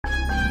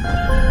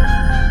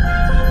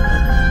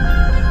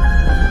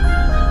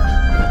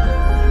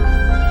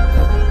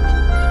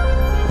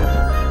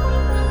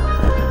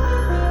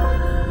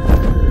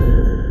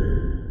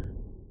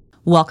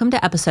Welcome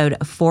to episode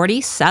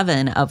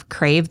 47 of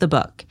Crave the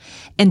Book.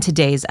 In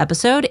today's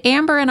episode,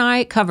 Amber and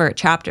I cover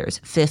chapters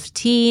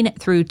 15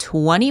 through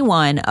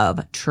 21 of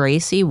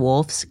Tracy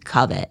Wolf's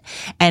Covet.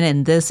 And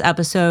in this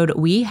episode,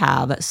 we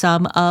have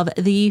some of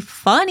the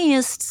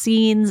funniest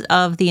scenes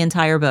of the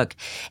entire book,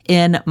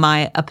 in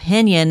my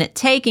opinion,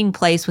 taking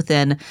place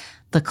within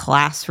the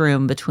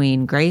classroom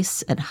between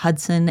Grace and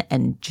Hudson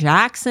and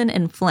Jackson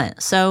and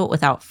Flint. So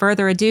without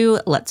further ado,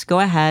 let's go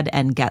ahead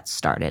and get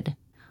started.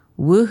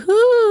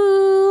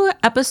 Woohoo!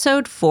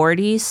 Episode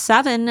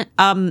 47.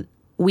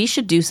 We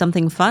should do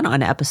something fun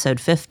on episode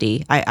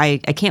 50. I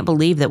can't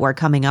believe that we're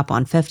coming up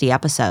on 50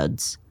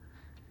 episodes.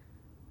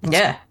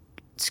 That'd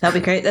be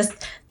great. There's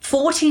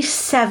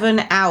 47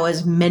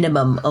 hours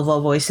minimum of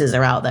our voices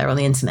are out there on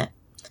the internet.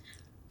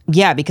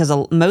 Yeah, because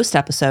most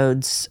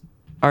episodes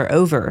are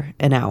over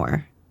an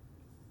hour.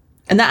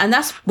 And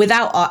that's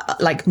without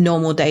our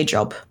normal day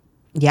job.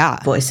 Yeah.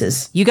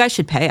 Voices. You guys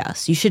should pay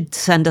us. You should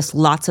send us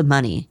lots of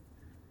money.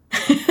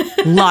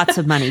 Lots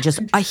of money, just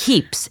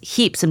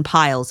heaps and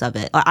piles of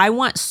it. I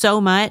want so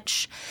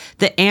much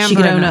that Amber... She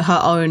could own her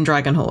own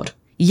dragon hoard.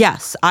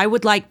 Yes, I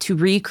would like to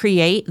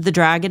recreate the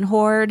dragon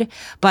hoard,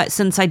 but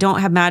since I don't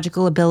have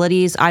magical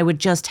abilities, I would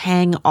just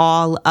hang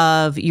all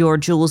of your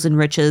jewels and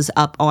riches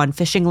up on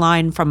fishing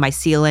line from my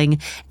ceiling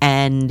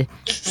and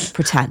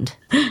pretend.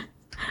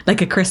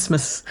 Like a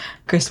Christmas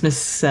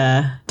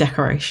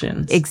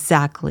decoration.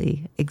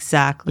 Exactly.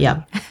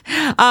 Yeah.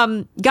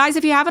 Guys,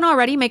 if you haven't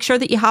already, make sure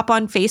that you hop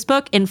on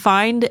Facebook and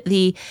find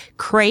the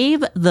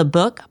Crave the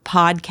Book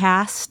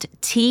podcast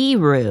tea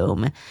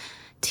room.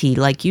 Tea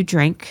like you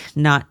drink,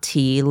 not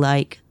tea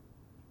like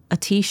a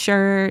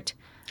t-shirt.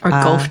 Or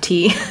golf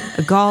tea.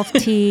 A golf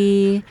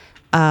tea.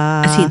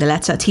 I see the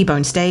letter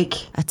T-bone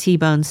steak. A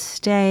T-bone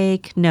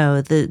steak.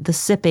 No, the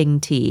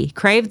sipping tea.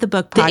 Crave the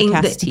Book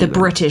podcast tea the room.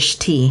 British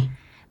tea.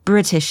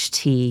 British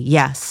tea,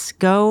 yes.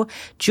 Go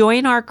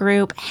join our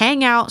group,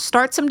 hang out,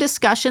 start some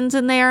discussions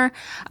in there.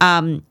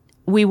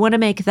 We want to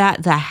make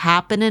that the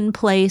happening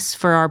place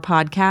for our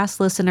podcast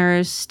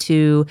listeners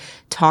to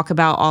talk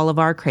about all of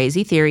our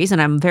crazy theories.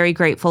 And I'm very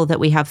grateful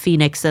that we have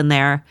Phoenix in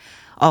there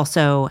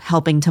also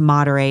helping to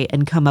moderate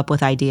and come up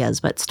with ideas.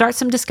 But start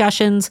some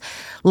discussions.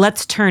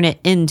 Let's turn it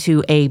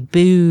into a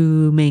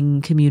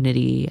booming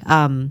community.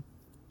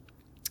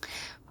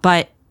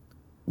 But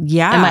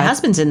yeah. And my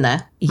husband's in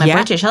there. My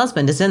British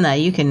husband is in there.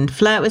 You can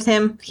flirt with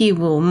him. He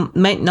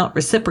might not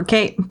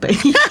reciprocate, but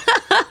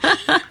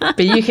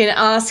but you can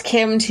ask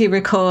him to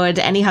record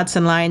any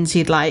Hudson lines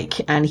you'd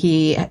like, and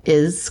he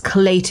is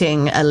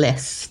collating a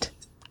list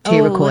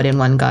to record in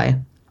one go.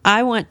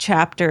 I want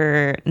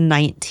chapter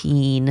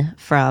 19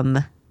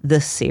 from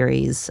this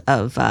series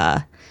of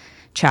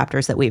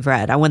chapters that we've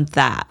read. I want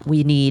that.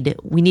 We need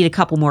a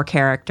couple more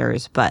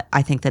characters, but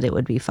I think that it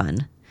would be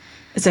fun.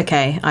 It's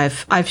okay.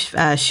 I've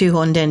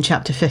shoehorned in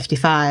chapter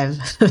 55,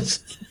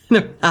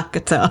 the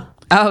Akatar.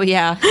 Oh,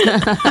 yeah.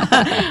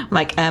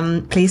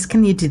 Please,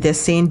 can you do this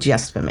scene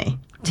just for me?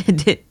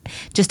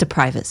 Just a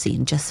private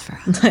scene, just for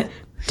us.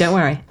 Don't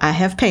worry. I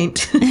have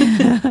paint.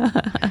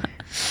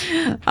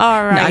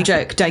 All right. No, I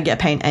joke. Don't get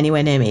paint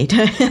anywhere near me.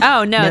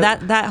 Oh, no.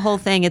 Nope. That whole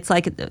thing, it's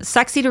like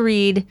sexy to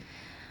read,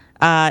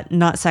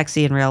 not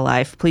sexy in real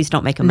life. Please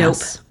don't make a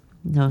mess.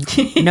 No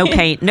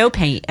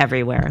paint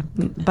everywhere.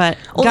 But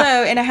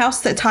although in a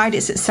house that tied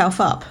itself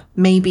up,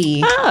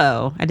 maybe.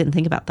 Oh, I didn't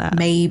think about that.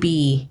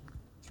 Maybe.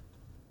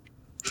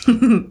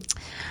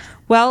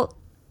 Well,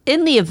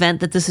 in the event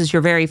that this is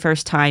your very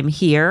first time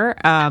here,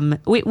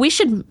 we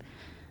should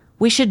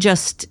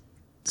just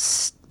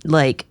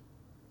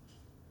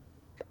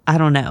I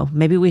don't know.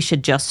 Maybe we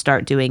should just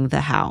start doing the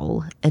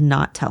howl and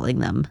not telling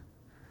them.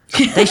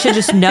 They should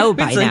just know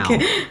by now.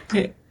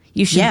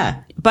 You should.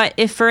 Yeah. But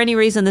if for any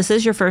reason this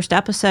is your first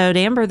episode,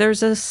 Amber,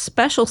 there's a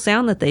special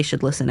sound that they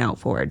should listen out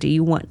for. Do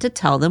you want to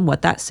tell them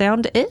what that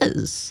sound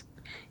is?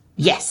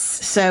 Yes.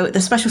 So the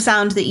special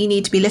sound that you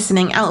need to be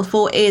listening out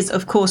for is,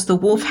 of course, the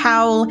wolf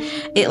howl.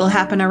 It'll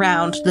happen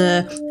around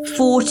the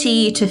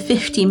 40 to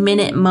 50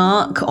 minute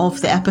mark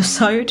of the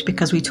episode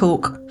because we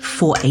talk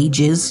for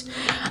ages.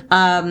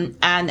 And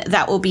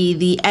that will be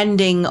the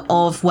ending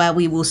of where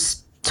we will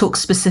talk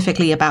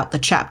specifically about the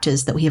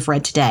chapters that we have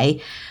read today.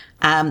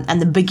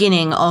 And the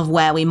beginning of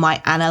where we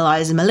might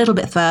analyze them a little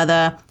bit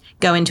further,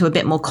 go into a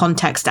bit more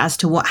context as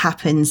to what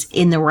happens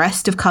in the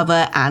rest of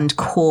Cover and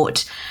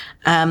Court.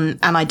 And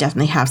I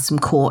definitely have some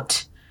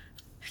Court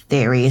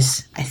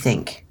theories, I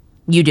think.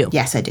 You do?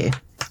 Yes, I do.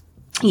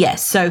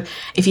 Yes. So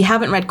if you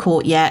haven't read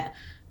Court yet,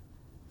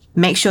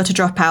 make sure to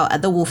drop out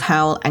at the Wolf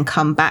Howl and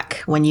come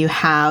back when you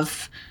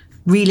have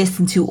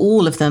re-listened to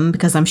all of them,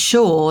 because I'm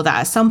sure that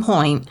at some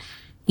point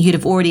you'd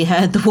have already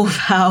heard the Wolf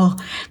Howl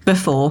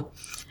before.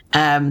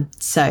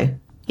 So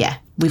yeah,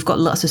 we've got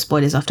lots of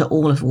spoilers after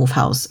all of Wolf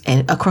Howls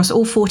across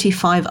all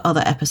 45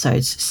 other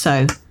episodes.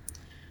 So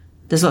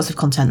there's lots of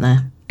content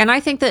there. And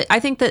I think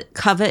that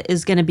Covet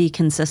is going to be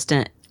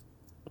consistent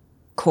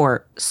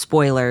Court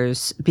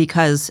spoilers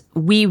because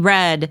we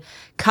read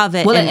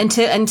Covet. Well,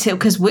 until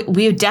because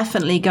we're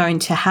definitely going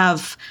to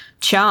have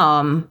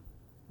Charm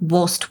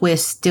whilst we're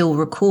still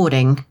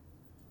recording,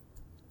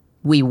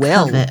 we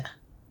will. Covet.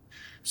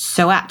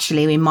 So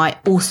actually, we might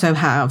also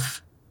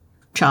have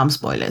charm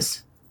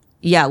spoilers.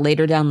 Yeah,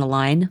 later down the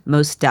line,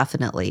 most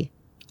definitely.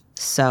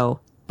 So,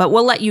 but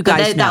we'll let you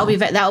guys know.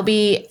 That'll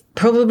be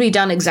probably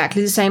done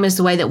exactly the same as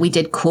the way that we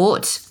did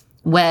Court,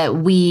 where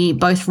we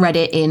both read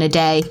it in a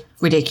day,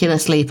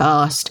 ridiculously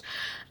fast,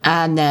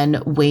 and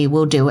then we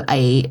will do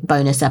a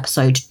bonus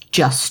episode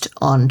just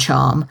on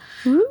charm.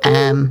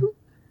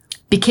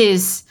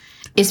 Because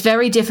it's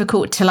very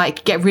difficult to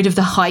like get rid of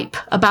the hype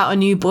about a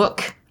new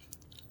book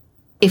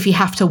if you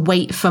have to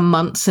wait for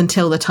months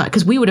until the time,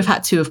 because we would have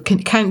had to have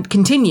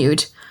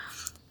continued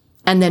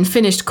and then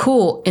finished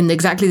Court in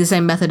exactly the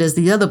same method as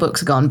the other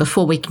books gone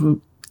before we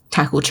can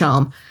tackle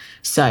charm.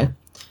 So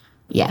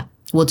yeah,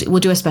 we'll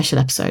do a special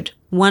episode.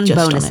 One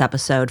bonus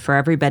episode for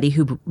everybody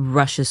who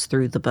rushes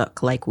through the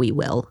book like we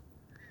will.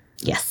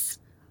 Yes.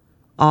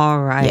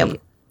 All right.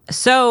 Yep.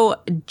 So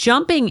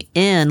jumping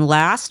in,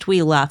 last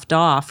we left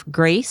off,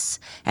 Grace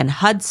and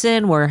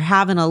Hudson were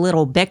having a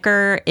little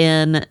bicker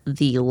in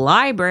the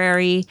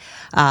library.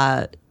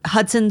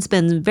 Hudson's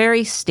been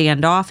very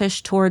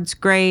standoffish towards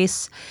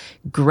Grace.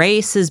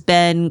 Grace has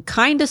been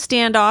kind of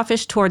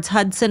standoffish towards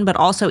Hudson, but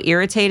also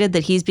irritated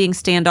that he's being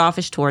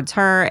standoffish towards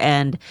her.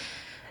 And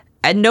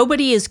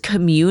nobody is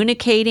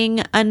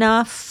communicating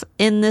enough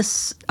in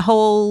this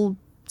whole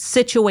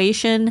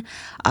situation.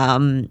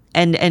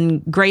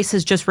 And Grace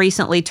has just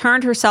recently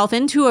turned herself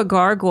into a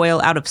gargoyle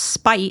out of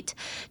spite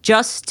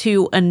just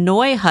to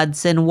annoy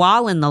Hudson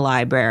while in the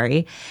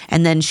library.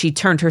 And then she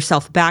turned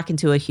herself back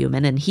into a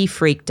human, and he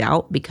freaked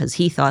out because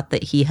he thought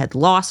that he had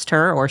lost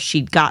her or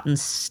she'd gotten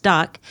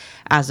stuck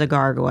as a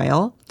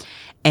gargoyle.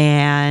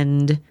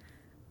 And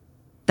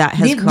that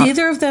has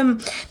neither of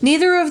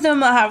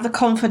them have the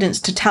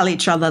confidence to tell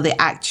each other the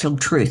actual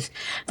truth.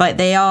 Like,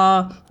 they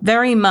are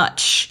very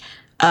much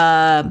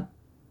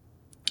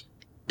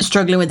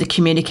struggling with the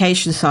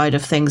communication side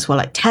of things, while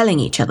like telling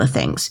each other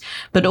things,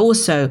 but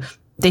also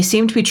they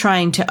seem to be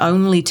trying to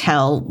only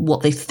tell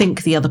what they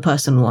think the other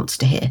person wants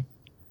to hear.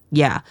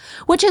 Yeah,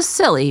 which is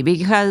silly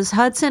because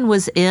Hudson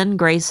was in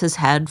Grace's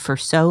head for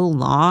so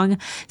long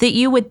that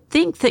you would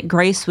think that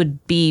Grace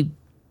would be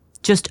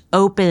just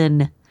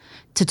open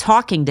to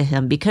talking to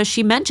him, because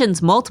she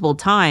mentions multiple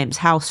times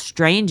how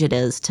strange it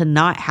is to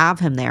not have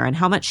him there and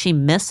how much she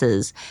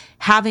misses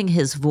having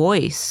his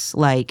voice.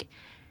 Like,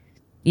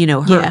 you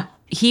know,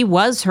 he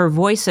was her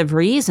voice of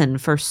reason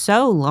for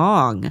so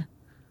long.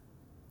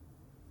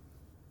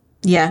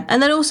 Yeah.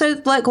 And then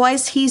also,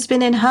 likewise, he's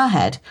been in her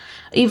head.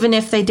 Even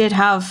if they did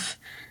have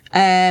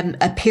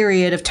a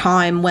period of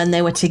time when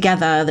they were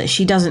together that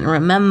she doesn't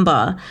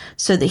remember,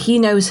 so that he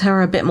knows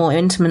her a bit more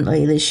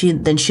intimately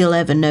than she'll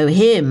ever know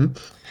him.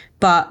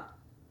 But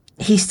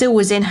he still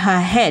was in her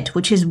head,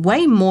 which is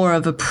way more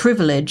of a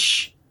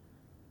privilege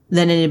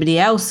than anybody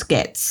else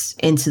gets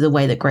into the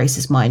way that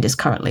Grace's mind is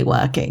currently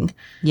working.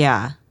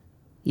 Yeah.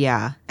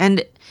 Yeah.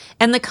 And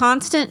the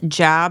constant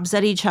jabs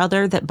at each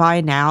other that by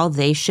now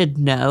they should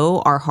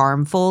know are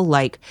harmful.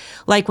 Like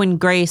when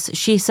Grace,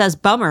 she says,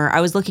 "Bummer,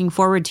 I was looking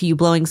forward to you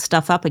blowing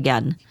stuff up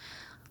again."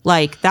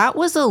 Like, that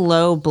was a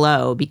low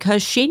blow,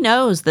 because she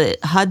knows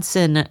that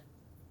Hudson...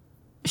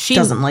 She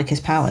doesn't like his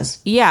powers.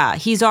 Yeah,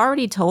 he's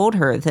already told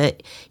her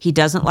that he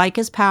doesn't like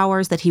his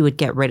powers, that he would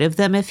get rid of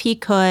them if he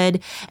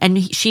could.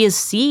 And she has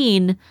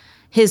seen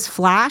his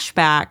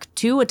flashback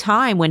to a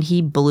time when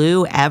he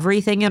blew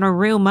everything in a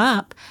room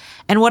up,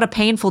 and what a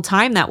painful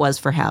time that was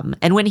for him.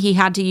 And when he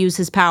had to use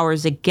his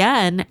powers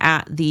again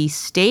at the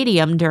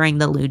stadium during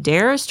the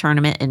Ludares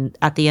tournament and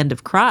at the end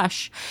of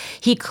Crush,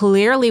 he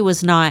clearly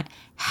was not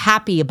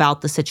happy about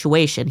the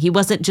situation. He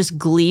wasn't just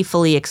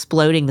gleefully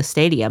exploding the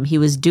stadium. He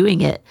was doing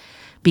it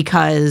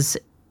because,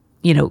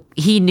 you know,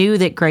 he knew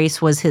that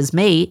Grace was his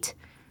mate,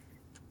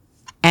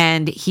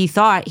 and he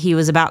thought he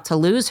was about to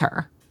lose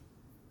her.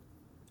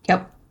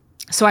 Yep.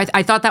 So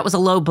I thought that was a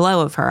low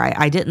blow of her.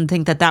 I didn't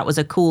think that was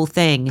a cool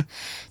thing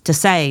to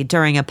say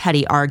during a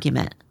petty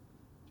argument.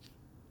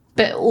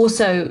 But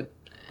also,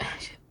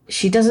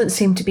 she doesn't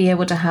seem to be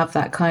able to have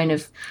that kind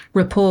of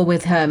rapport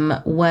with him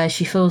where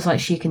she feels like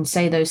she can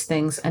say those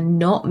things and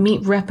not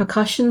meet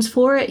repercussions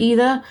for it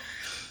either.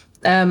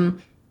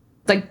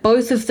 Like,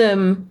 both of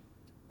them,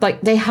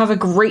 like, they have a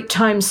great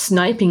time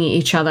sniping at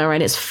each other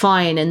and it's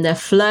fine and they're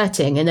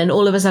flirting, and then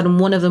all of a sudden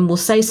one of them will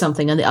say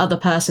something and the other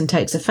person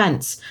takes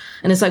offense.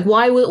 And it's like,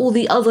 why were all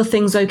the other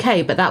things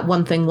okay, but that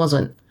one thing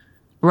wasn't?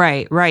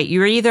 Right.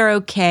 You're either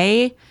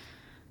okay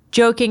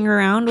joking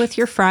around with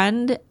your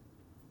friend,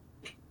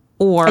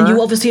 or... And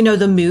you obviously know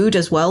the mood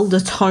as well.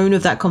 The tone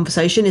of that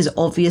conversation is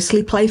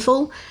obviously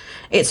playful.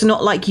 It's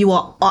not like you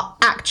are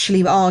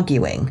actually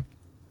arguing.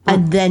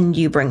 And then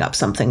you bring up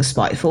something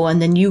spiteful, and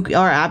then you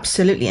are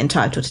absolutely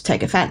entitled to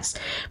take offense.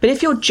 But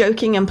if you're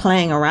joking and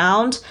playing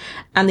around,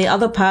 and the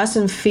other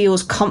person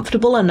feels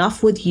comfortable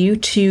enough with you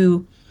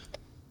to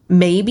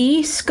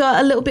maybe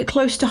skirt a little bit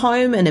close to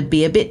home and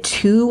be a bit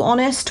too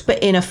honest,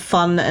 but in a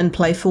fun and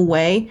playful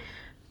way,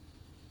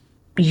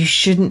 you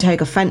shouldn't take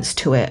offense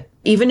to it,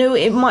 even though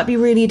it might be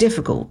really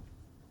difficult.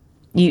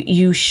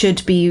 You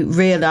should be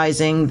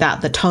realizing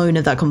that the tone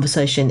of that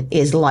conversation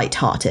is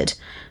lighthearted,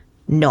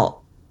 not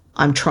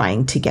I'm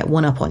trying to get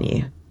one up on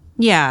you.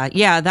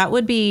 Yeah, that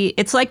would be,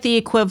 it's like the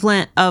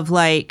equivalent of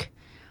like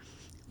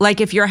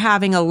if you're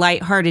having a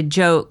lighthearted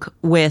joke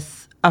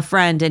with a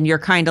friend and you're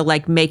kind of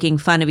like making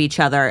fun of each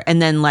other,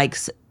 and then like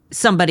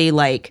somebody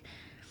like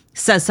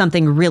says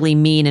something really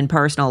mean and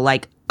personal,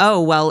 like, oh,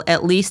 well,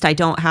 at least I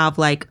don't have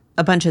like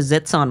a bunch of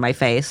zits on my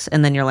face.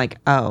 And then you're like,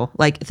 oh,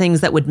 like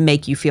things that would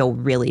make you feel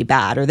really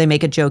bad, or they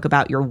make a joke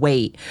about your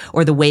weight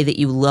or the way that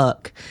you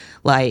look.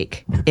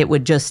 Like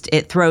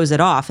it throws it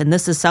off. And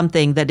this is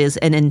something that is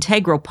an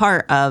integral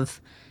part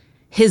of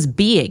his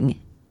being,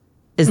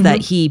 is that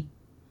he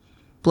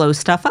blows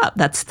stuff up.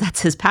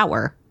 That's his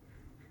power.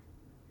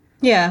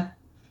 Yeah.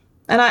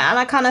 And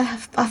I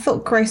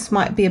thought Grace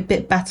might be a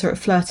bit better at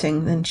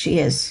flirting than she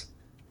is.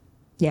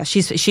 Yeah,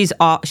 she's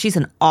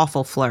an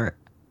awful flirt.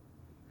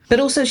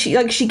 But also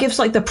she gives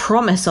like the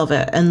promise of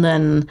it and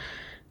then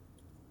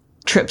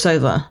trips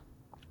over.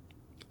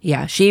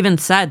 Yeah, she even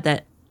said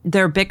that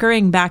their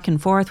bickering back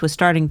and forth was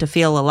starting to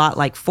feel a lot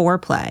like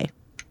foreplay.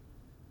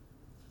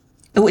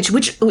 Which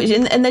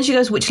and then she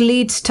goes, which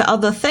leads to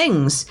other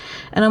things.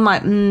 And I'm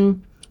like,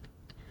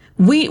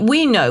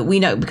 we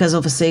know because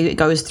obviously it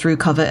goes through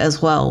cover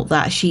as well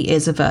that she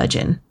is a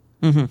virgin.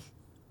 Mm-hmm.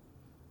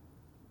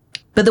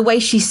 But the way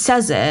she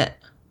says it,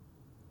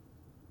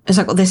 it's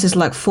like, well, this is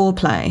like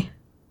foreplay.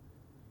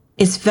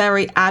 It's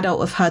very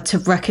adult of her to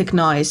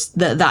recognize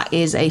that that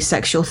is a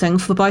sexual thing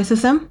for both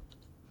of them.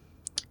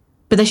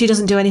 But then she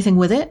doesn't do anything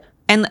with it.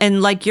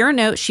 And like your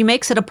note, she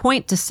makes it a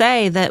point to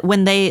say that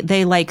when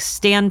they like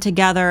stand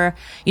together,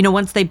 you know,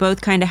 once they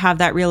both kind of have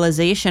that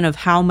realization of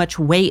how much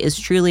weight is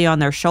truly on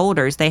their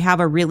shoulders, they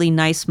have a really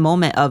nice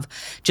moment of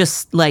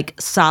just like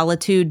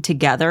solitude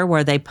together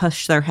where they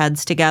push their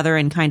heads together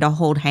and kind of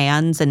hold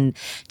hands and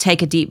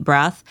take a deep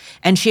breath.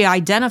 And she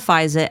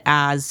identifies it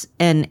as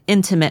an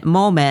intimate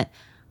moment,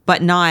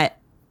 but not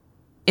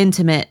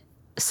intimate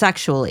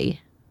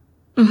sexually.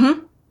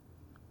 Mm-hmm.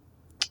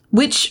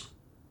 Which,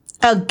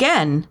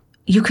 again,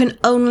 you can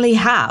only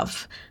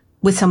have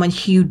with someone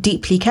you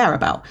deeply care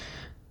about.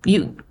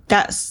 You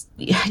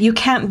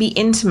can't be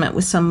intimate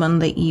with someone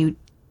that you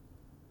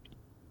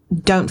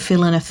don't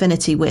feel an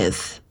affinity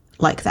with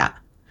like that.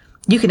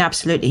 You can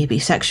absolutely be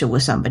sexual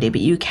with somebody,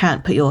 but you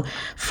can't put your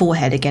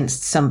forehead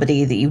against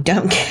somebody that you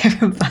don't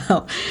care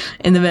about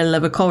in the middle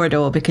of a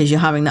corridor because you're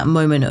having that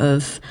moment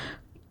of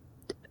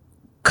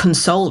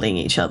consoling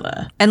each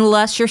other.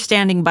 Unless you're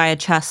standing by a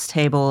chess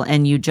table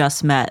and you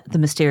just met the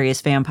mysterious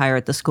vampire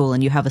at the school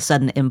and you have a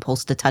sudden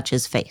impulse to touch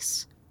his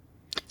face.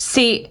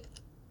 See,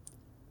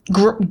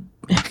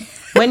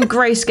 when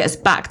Grace gets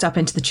backed up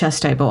into the chess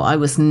table, I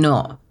was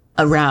not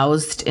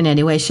aroused in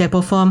any way, shape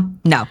or form.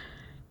 No.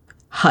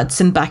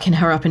 Hudson backing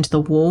her up into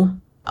the wall,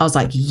 I was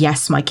like,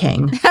 yes, my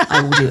king.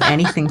 I will do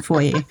anything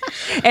for you.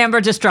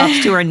 Amber just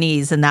drops to her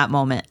knees in that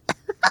moment.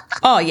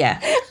 Oh,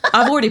 yeah.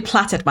 I've already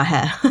plaited my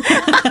hair.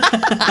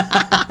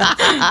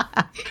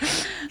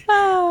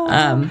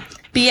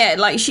 But yeah,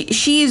 like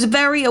she is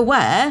very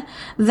aware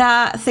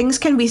that things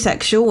can be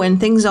sexual when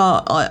things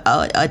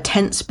are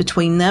tense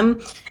between them,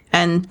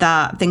 and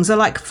that things are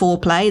like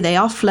foreplay. They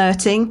are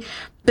flirting.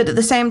 But at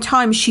the same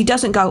time, she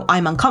doesn't go,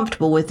 I'm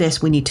uncomfortable with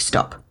this. We need to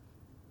stop.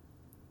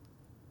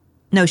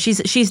 No,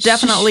 she's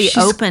definitely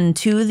open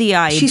to the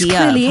idea. She's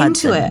clearly of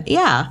into it.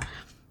 Yeah.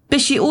 But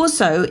she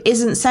also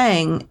isn't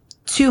saying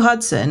to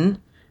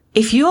Hudson,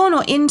 if you're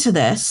not into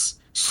this,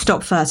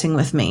 stop flirting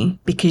with me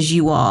because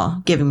you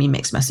are giving me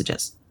mixed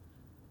messages.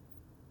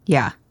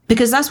 Yeah.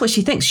 Because that's what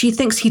she thinks. She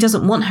thinks he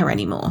doesn't want her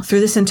anymore.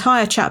 Through this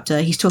entire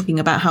chapter, he's talking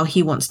about how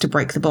he wants to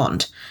break the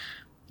bond.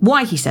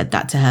 Why he said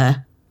that to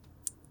her,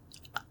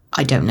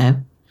 I don't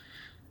know.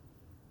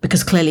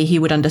 Because clearly he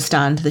would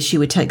understand that she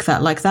would take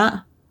that like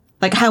that.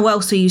 Like, how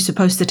else are you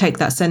supposed to take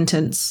that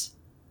sentence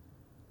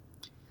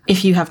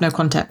if you have no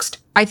context?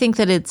 I think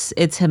that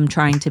it's him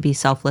trying to be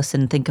selfless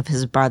and think of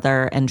his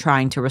brother and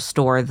trying to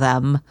restore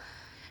them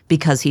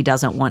because he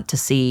doesn't want to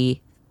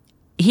see...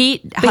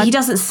 But he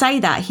doesn't say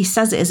that. He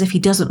says it as if he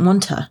doesn't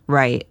want her.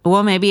 Right.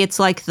 Well, maybe it's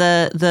like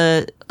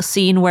the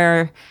scene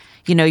where,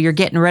 you know, you're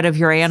getting rid of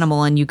your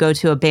animal and you go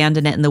to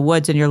abandon it in the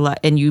woods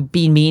and you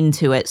be mean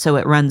to it so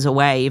it runs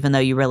away even though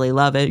you really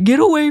love it. Get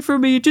away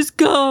from me. Just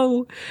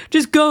go.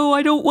 Just go.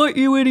 I don't want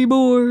you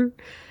anymore.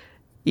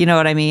 You know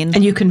what I mean?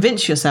 And you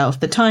convince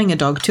yourself that tying a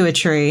dog to a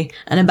tree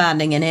and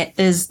abandoning it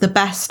is the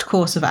best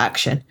course of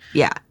action.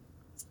 Yeah.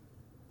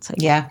 It's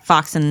like, yeah,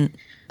 Fox and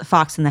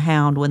the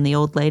Hound when the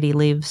old lady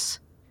leaves.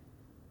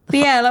 But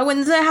yeah, like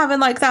when they're having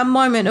like that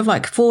moment of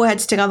like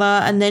foreheads together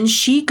and then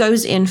she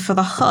goes in for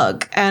the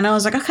hug and I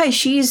was like, okay,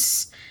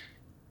 she's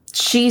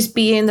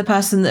being the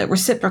person that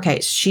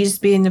reciprocates. She's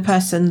being the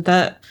person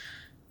that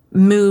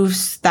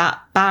moves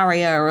that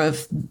barrier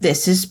of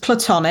this is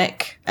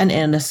platonic and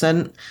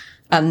innocent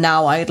and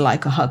now I'd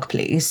like a hug,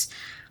 please.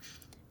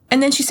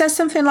 And then she says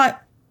something like,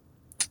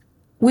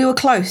 we were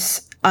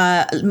close,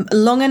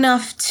 long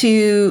enough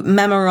to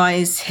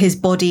memorize his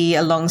body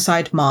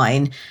alongside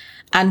mine.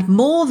 and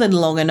more than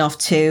long enough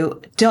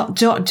to ...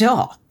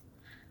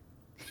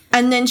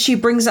 And then she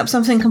brings up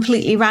something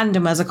completely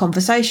random as a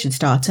conversation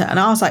starter. And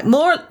I was like,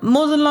 more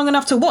than long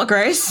enough to what,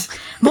 Grace?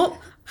 What?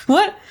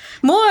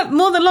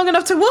 More than long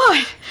enough to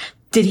what?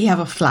 Did he have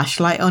a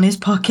flashlight on his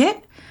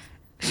pocket?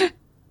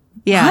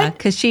 Yeah,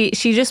 because she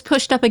just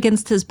pushed up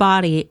against his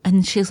body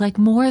and she's like,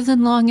 more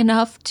than long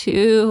enough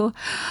to...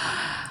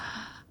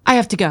 I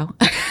have to go.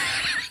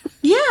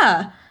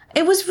 Yeah.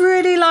 It was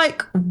really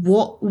like,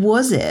 what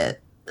was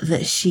it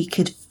that she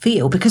could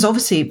feel? Because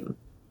obviously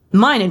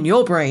mine and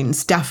your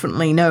brains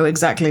definitely know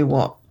exactly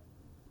what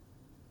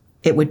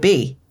it would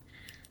be.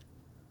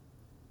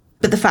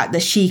 But the fact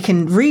that she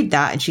can read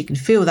that and she can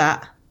feel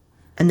that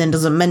and then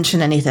doesn't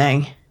mention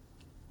anything,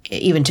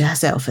 even to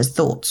herself, as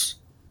thoughts.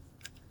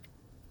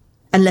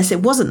 Unless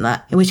it wasn't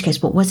that, in which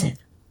case, what was it?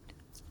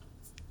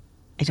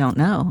 I don't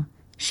know.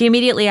 She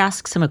immediately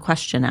asks him a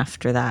question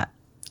after that.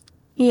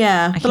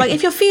 Yeah, but like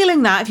if you're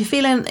feeling that, if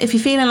you're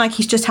feeling like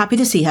he's just happy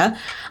to see her,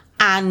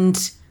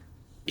 and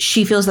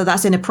she feels that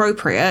that's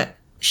inappropriate,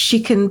 she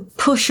can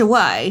push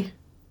away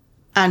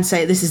and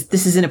say, "This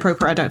is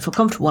inappropriate. I don't feel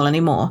comfortable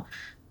anymore."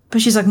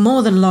 But she's like,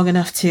 more than long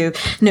enough to,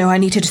 no, I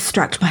need to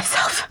distract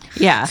myself.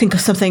 Yeah. Think of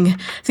something.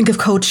 Think of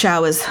cold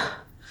showers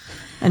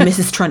and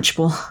Mrs.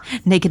 Trunchbull.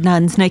 Naked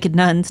nuns, naked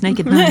nuns,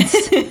 naked nuns.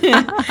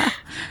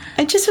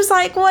 I just was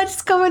like,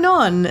 what's going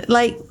on?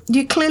 Like,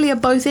 you clearly are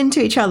both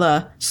into each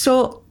other.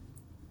 Sort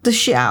the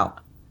shit out.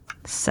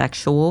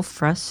 Sexual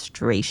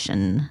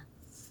frustration.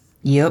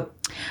 Yep.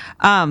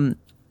 I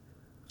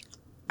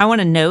want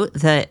to note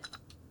that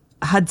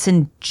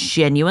Hudson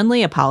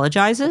genuinely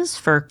apologizes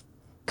for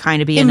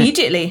kind of being...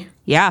 Immediately.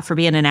 For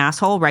being an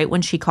asshole right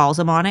when she calls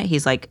him on it.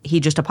 He's like, he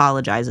just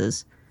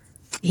apologizes.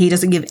 He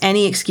doesn't give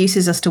any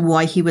excuses as to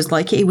why he was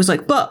like it. He was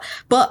like, but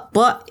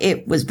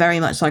it was very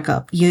much like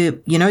a,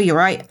 you know, you're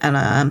right, and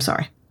I'm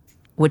sorry.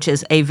 Which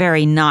is a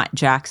very not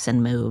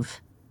Jackson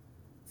move.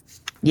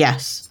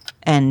 Yes.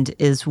 And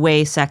is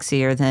way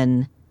sexier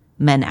than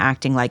men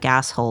acting like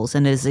assholes.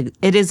 And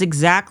it is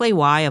exactly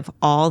why, of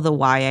all the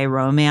YA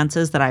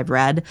romances that I've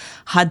read,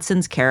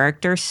 Hudson's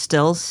character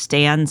still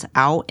stands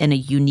out in a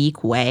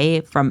unique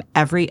way from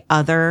every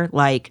other,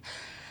 like,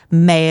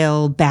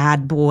 male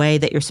bad boy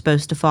that you're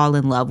supposed to fall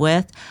in love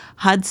with.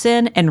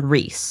 Hudson and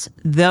Reese,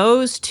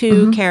 those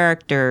two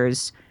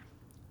characters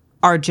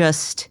are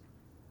just,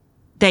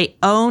 they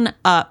own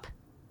up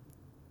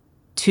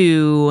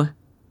to,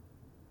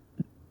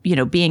 you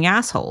know, being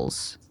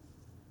assholes.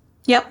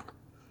 Yep.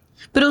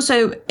 But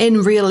also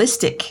in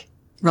realistic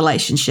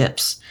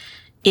relationships,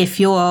 if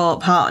your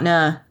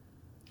partner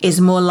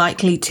is more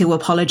likely to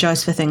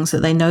apologize for things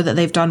that they know that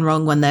they've done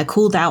wrong when they're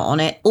called out on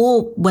it,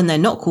 or when they're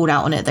not called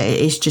out on it, that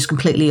it is just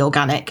completely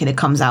organic and it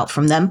comes out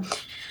from them,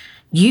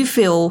 you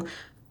feel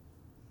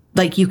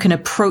like you can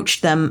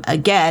approach them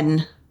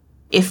again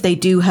if they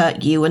do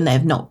hurt you and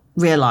they've not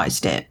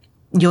realized it.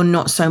 You're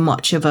not so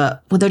much of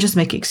a, well, they'll just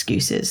make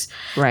excuses.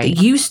 Right.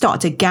 But you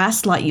start to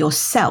gaslight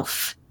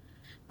yourself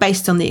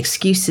based on the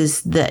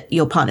excuses that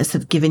your partners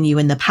have given you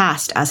in the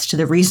past as to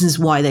the reasons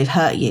why they've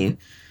hurt you.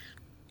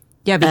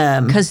 Yeah,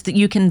 because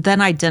you can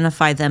then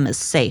identify them as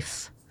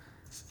safe.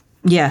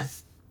 Yeah.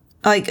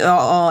 Like,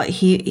 well,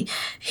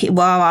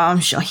 I'm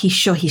sure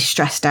he's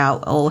stressed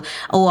out, or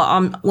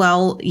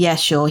well, yeah,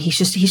 sure, he's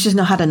just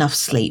not had enough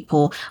sleep,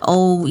 or,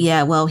 oh,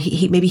 yeah, well,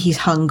 he maybe he's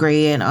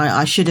hungry and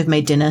I should have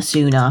made dinner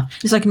sooner.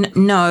 It's like,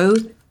 no,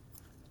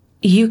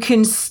 you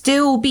can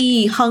still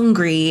be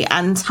hungry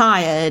and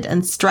tired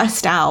and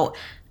stressed out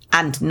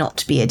and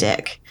not be a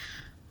dick.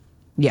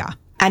 Yeah.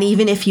 And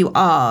even if you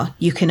are,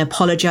 you can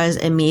apologize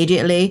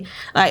immediately.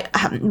 Like,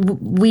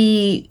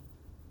 we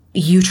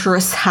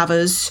uterus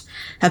havers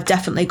have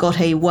definitely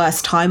got a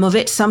worse time of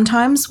it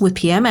sometimes with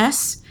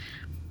PMS.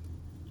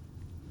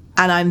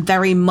 And I'm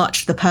very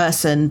much the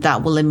person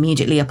that will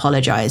immediately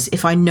apologize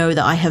if I know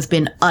that I have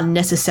been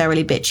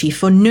unnecessarily bitchy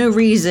for no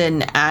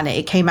reason and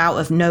it came out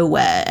of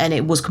nowhere and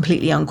it was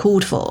completely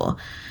uncalled for.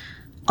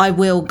 I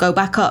will go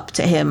back up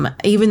to him,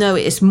 even though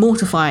it is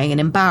mortifying and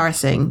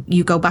embarrassing.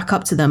 You go back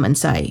up to them and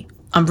say,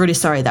 I'm really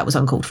sorry, that was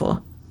uncalled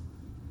for.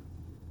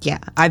 Yeah,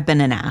 I've been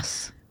an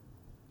ass.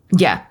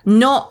 Yeah,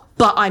 not,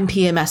 but I'm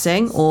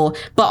PMSing, or,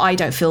 but I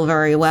don't feel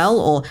very well,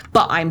 or,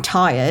 but I'm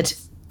tired.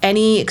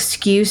 Any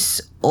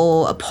excuse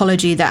or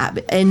apology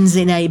that ends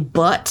in a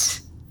but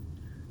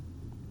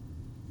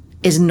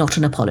is not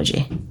an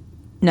apology.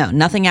 No,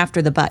 nothing after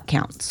the but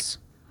counts.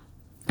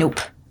 Nope.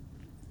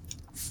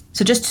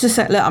 So just to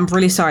say, look, I'm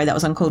really sorry, that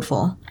was uncalled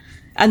for.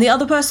 And the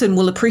other person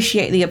will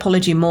appreciate the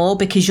apology more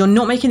because you're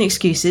not making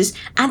excuses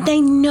and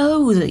they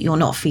know that you're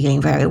not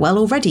feeling very well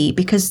already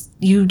because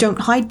you don't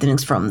hide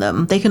things from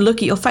them. They can look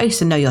at your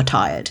face and know you're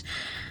tired.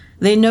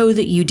 They know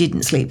that you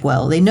didn't sleep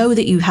well. They know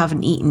that you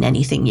haven't eaten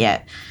anything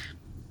yet.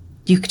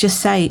 You could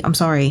just say, I'm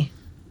sorry.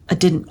 I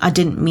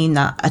didn't mean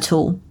that at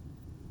all.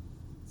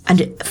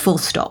 And full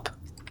stop.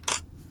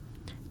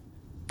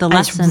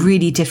 It's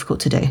really difficult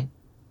to do.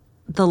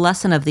 The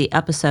lesson of the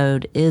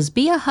episode is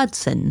be a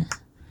Hudson.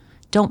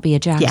 Don't be a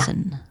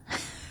Jackson.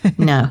 Yeah.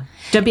 No.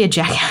 Don't be a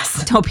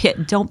jackass.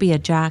 Don't be a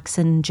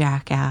Jackson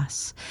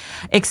jackass.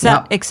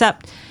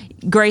 Except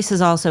Grace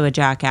is also a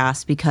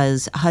jackass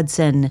because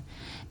Hudson.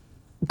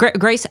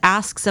 Grace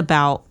asks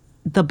about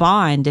the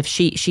bond. If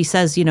she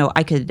says,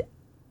 I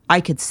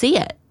could see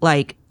it.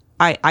 Like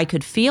I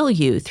could feel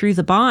you through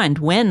the bond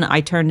when I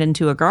turned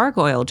into a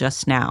gargoyle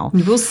just now.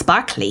 It was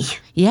sparkly.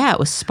 Yeah, it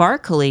was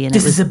sparkly, and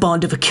this is a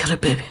bond of a killer,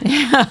 baby.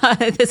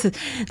 this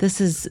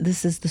is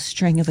the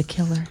string of a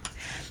killer.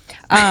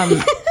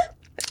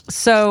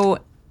 So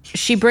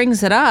she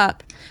brings it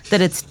up that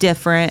it's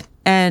different,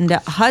 and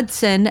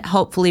Hudson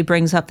hopefully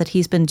brings up that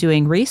he's been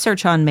doing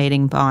research on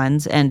mating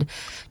bonds and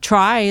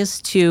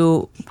tries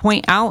to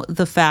point out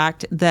the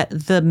fact that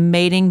the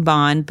mating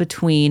bond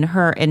between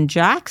her and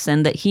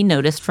Jackson that he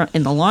noticed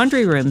in the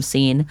laundry room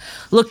scene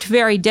looked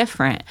very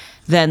different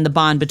than the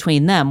bond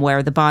between them,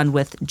 where the bond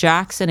with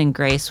Jackson and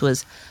Grace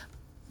was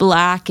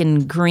black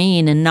and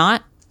green and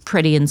not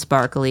pretty and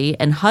sparkly,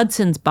 and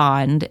Hudson's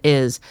bond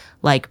is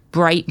like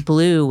bright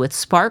blue with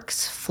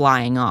sparks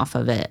flying off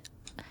of it.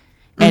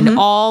 And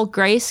all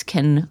Grace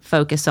can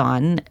focus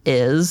on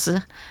is,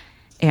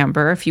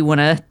 Amber, if you want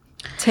to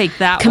take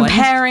that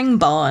comparing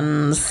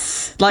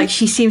bonds. Like,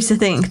 she seems to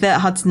think that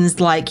Hudson's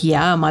like,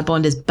 yeah, my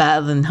bond is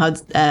better than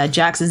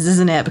Jackson's,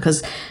 isn't it?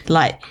 Because,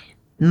 like,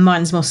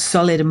 mine's more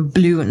solid and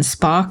blue and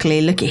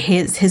sparkly. Look at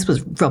his. His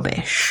was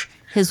rubbish.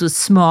 His was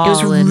small. It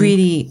was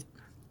really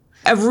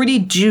a really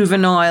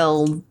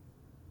juvenile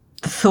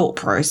thought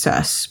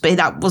process. But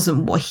that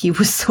wasn't what he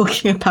was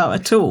talking about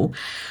at all.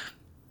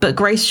 But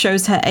Grace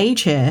shows her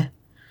age here.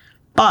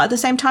 But at the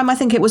same time, I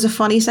think it was a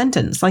funny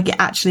sentence. Like, it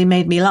actually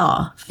made me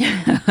laugh.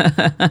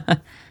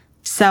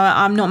 So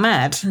I'm not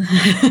mad.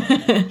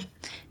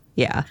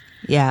 Yeah.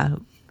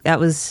 That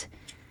was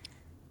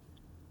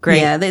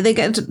great. Yeah, they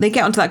get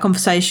onto that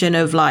conversation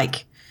of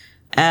like,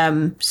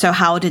 so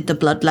how did the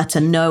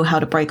bloodletter know how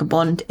to break a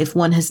bond if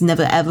one has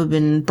never ever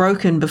been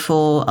broken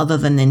before other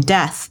than in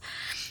death?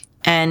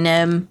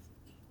 And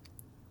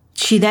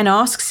she then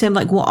asks him,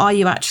 like, what are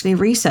you actually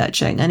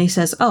researching? And he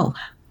says, oh,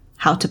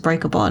 how to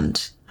break a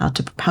bond, how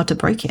to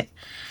break it.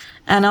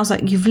 And I was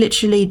like, you've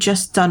literally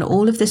just done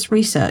all of this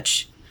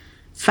research,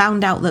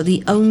 found out that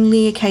the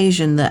only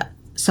occasion that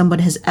someone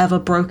has ever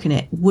broken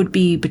it would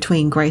be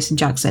between Grace and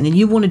Jackson, and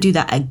you want to do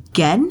that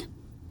again?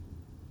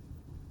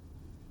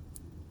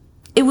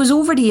 It was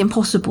already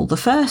impossible the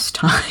first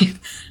time.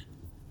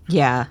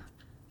 Yeah.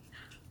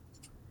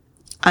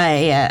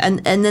 And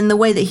then the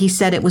way that he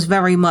said it was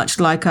very much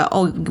like,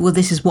 oh, well,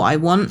 this is what I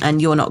want,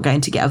 and you're not going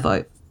to get a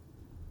vote.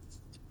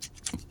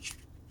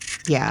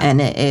 Yeah.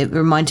 And it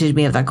reminded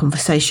me of that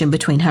conversation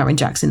between her and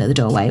Jackson at the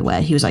doorway,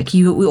 where he was like,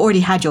 we already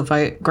had your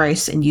vote,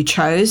 Grace, and you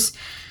chose.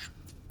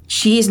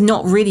 She is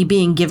not really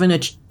being given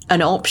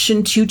an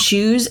option to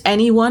choose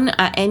anyone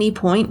at any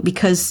point,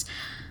 because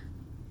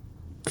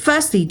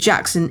firstly,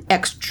 Jackson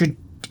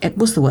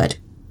what's the word?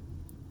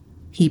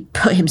 He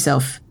put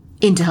himself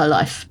into her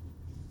life.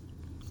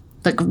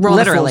 Like, rather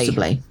literally.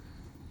 Forcibly.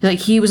 Like,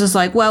 he was just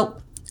like, well,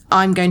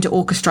 I'm going to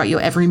orchestrate your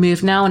every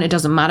move now, and it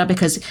doesn't matter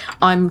because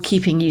I'm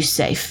keeping you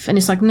safe. And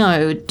it's like,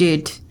 no,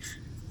 dude,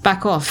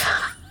 back off.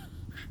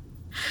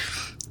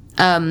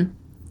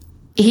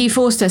 He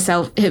forced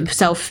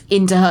himself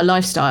into her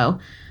lifestyle,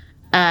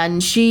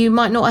 and she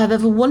might not have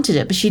ever wanted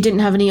it, but she didn't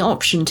have any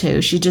option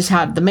to. She just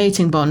had the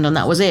mating bond, and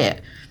that was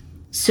it.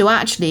 So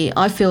actually,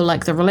 I feel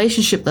like the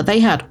relationship that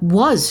they had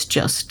was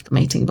just the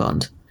mating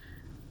bond.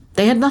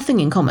 They had nothing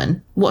in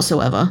common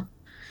whatsoever.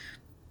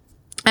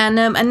 And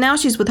now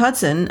she's with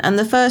Hudson, and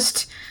the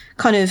first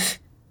kind of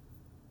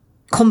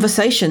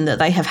conversation that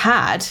they have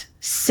had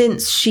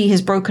since she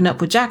has broken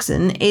up with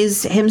Jackson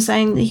is him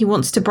saying that he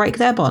wants to break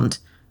their bond.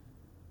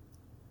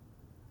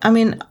 I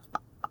mean,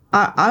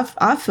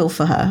 I feel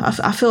for her.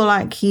 I feel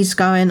like he's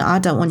going, I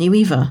don't want you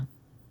either.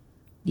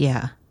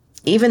 Yeah.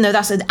 Even though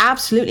that's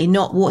absolutely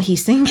not what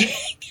he's thinking.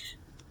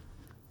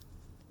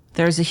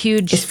 There's a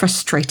it's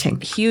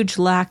frustrating. Huge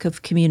lack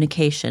of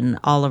communication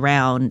all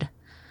around.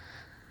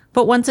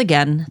 But once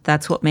again,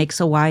 that's what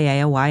makes a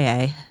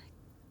YA.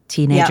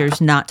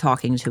 Teenagers not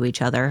talking to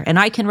each other. And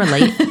I can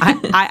relate.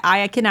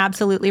 I can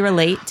absolutely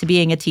relate to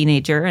being a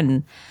teenager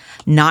and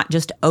not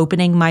just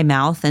opening my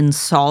mouth and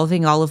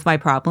solving all of my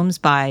problems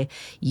by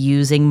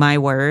using my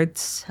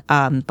words.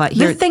 But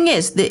the thing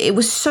is that it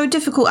was so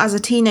difficult as a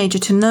teenager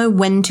to know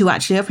when to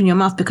actually open your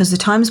mouth, because the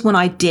times when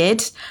I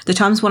did, the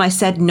times when I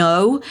said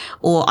no,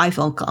 or I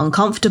felt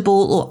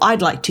uncomfortable, or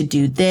I'd like to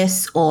do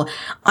this, or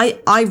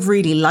I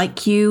really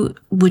like you,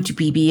 would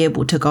we be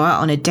able to go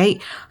out on a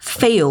date,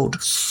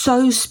 failed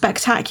so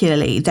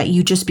spectacularly that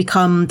you just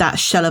become that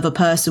shell of a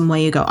person where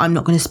you go, I'm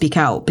not going to speak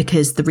out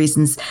because the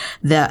reasons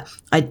that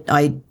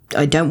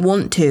I don't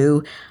want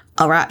to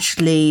are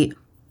actually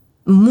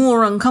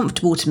more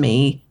uncomfortable to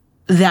me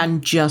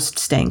than just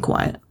staying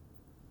quiet.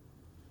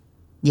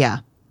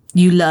 Yeah.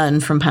 You learn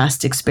from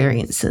past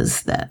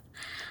experiences that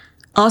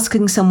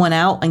asking someone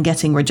out and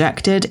getting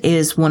rejected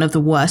is one of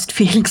the worst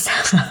feelings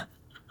ever.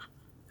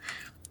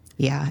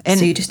 Yeah. And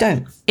so you just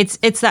don't.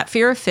 It's that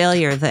fear of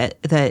failure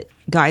that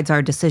guides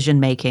our decision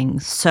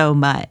making so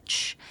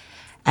much.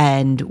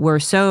 And we're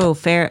so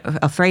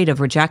afraid of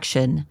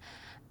rejection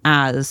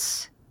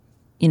as,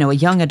 you know, a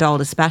young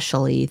adult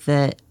especially,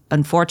 that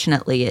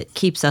unfortunately it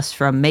keeps us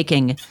from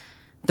making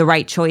the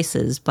right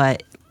choices.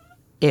 But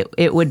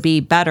it would be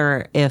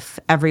better if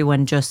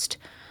everyone just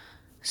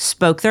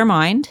spoke their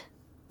mind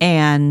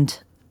and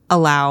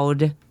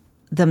allowed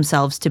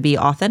themselves to be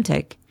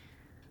authentic.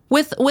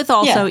 With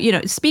also, you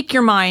know, speak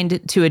your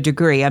mind to a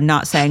degree. I'm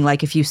not saying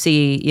like if you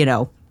see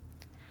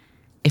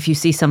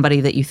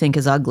somebody that you think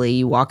is ugly,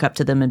 you walk up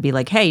to them and be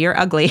like, "Hey, you're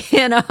ugly,"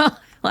 you know,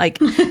 like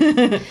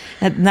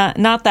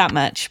not that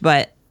much,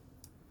 but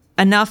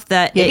enough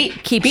that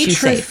it keeps you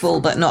safe. Be truthful,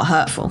 but not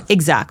hurtful.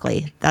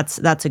 Exactly. That's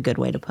a good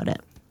way to put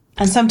it.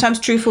 And sometimes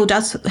truthful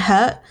does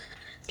hurt.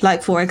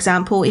 Like, for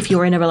example, if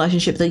you're in a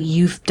relationship that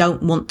you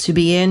don't want to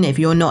be in, if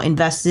you're not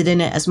invested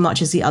in it as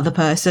much as the other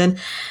person,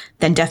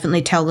 then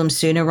definitely tell them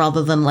sooner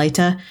rather than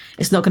later.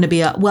 It's not going to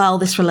be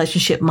this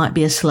relationship might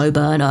be a slow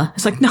burner.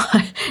 It's like, no.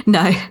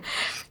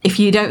 If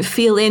you don't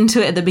feel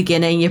into it at the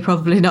beginning, you're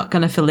probably not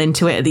going to feel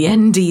into it at the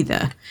end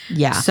either.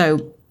 Yeah.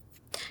 So,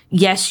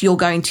 yes, you're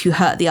going to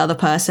hurt the other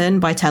person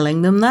by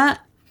telling them that.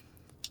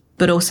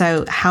 But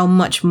also, how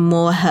much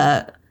more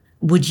hurt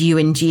would you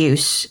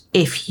induce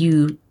if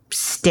you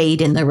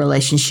stayed in the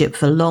relationship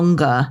for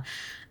longer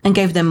and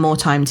gave them more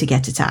time to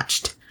get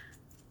attached?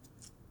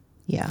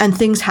 Yeah. And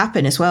things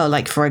happen as well.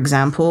 Like, for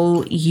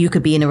example, you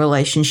could be in a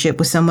relationship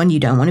with someone. You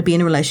don't want to be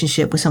in a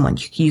relationship with someone.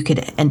 You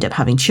could end up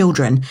having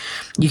children.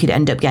 You could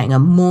end up getting a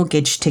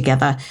mortgage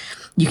together.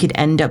 You could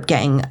end up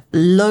getting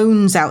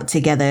loans out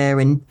together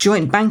and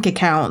joint bank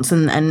accounts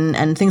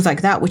and things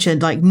like that, which are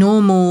like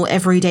normal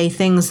everyday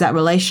things that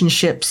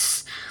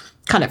relationships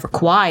kind of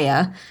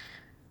require.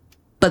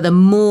 But the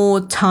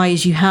more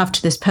ties you have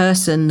to this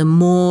person, the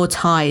more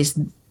ties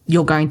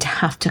you're going to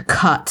have to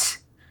cut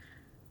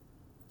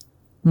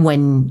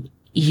when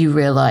you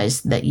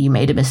realize that you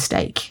made a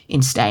mistake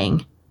in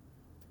staying.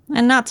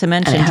 And not to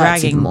mention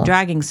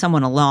dragging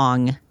someone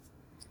along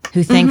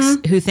who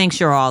thinks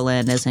you're all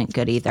in isn't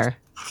good either.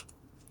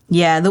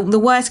 Yeah, the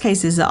worst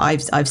cases that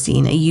I've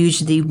seen are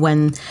usually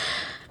when,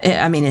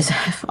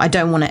 I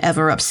don't want to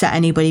ever upset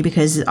anybody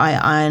because I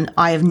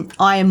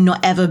am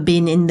not ever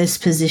been in this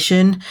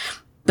position.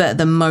 But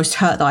the most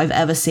hurt that I've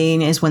ever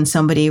seen is when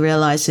somebody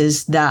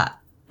realizes that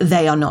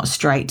they are not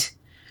straight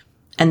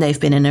and they've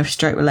been in a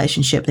straight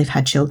relationship, they've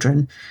had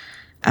children,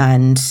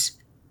 and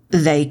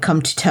they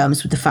come to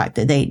terms with the fact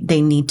that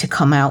they need to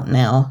come out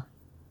now.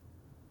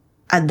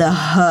 And the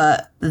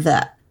hurt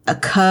that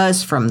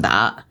occurs from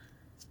that,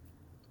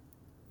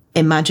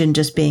 imagine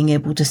just being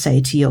able to say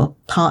to your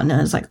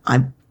partner, it's like,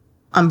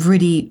 I'm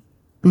really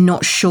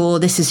not sure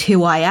this is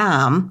who I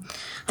am.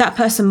 That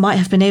person might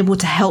have been able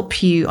to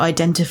help you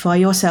identify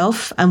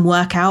yourself and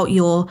work out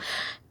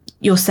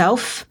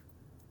yourself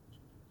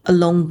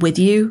along with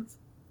you.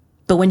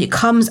 But when it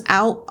comes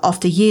out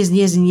after years and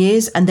years and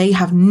years and they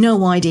have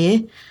no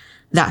idea,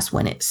 that's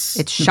when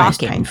it's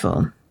shocking,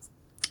 painful.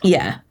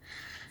 Yeah.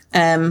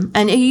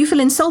 And you feel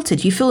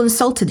insulted. You feel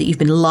insulted that you've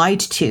been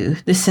lied to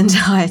this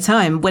entire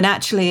time when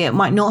actually it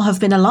might not have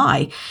been a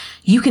lie.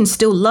 You can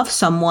still love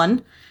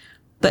someone,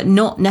 but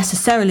not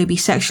necessarily be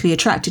sexually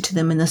attracted to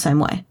them in the same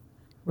way.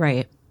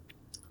 Right.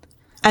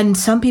 And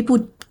some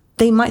people,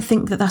 they might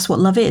think that that's what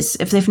love is.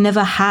 If they've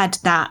never had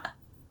that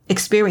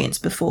experience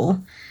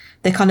before,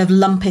 they kind of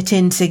lump it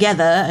in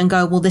together and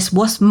go, well, this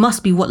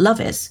must be what love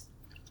is.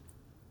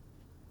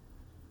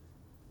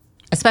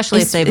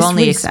 Especially if they've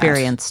only really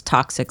experienced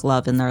toxic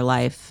love in their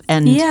life.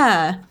 And,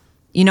 yeah,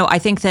 you know, I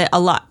think that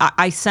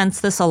I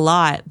sense this a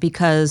lot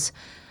because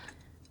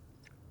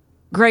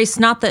Grace,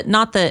 not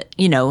that,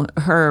 you know,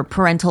 her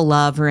parental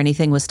love or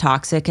anything was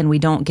toxic, and we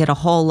don't get a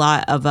whole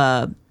lot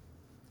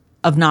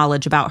of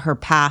knowledge about her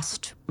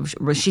past.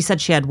 She said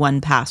she had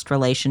one past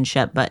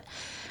relationship, but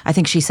I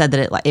think she said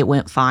that it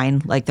went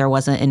fine. Like there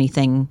wasn't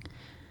anything.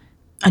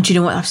 And you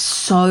know what? I'm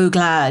so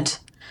glad.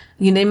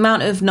 You know, the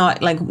amount of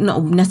not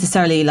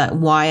necessarily like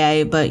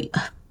YA,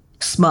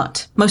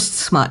 but most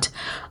smut.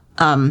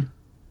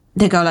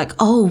 They go like,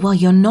 oh, well,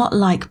 you're not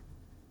like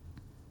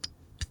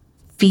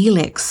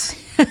Felix.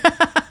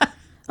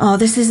 Oh,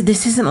 this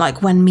isn't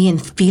like when me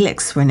and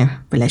Felix were in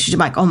a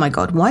relationship. I'm like, oh my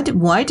God, why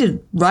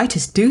did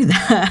writers do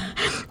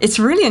that? It's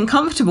really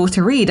uncomfortable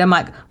to read. I'm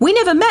like, we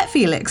never met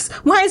Felix.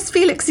 Why is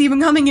Felix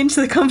even coming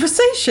into the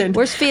conversation?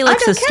 Where's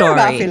Felix's story?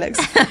 I don't care about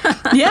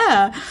Felix.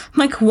 Yeah. I'm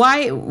like,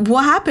 why?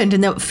 What happened?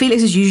 And then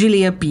Felix is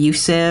usually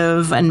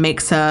abusive and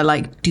makes her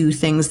like do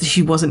things that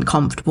she wasn't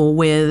comfortable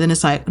with. And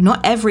it's like,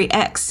 not every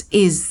ex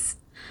is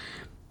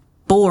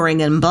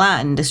boring and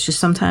bland. It's just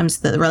sometimes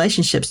the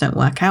relationships don't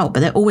work out,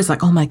 but they're always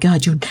like, oh my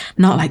God, you're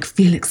not like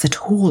Felix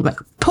at all. Like,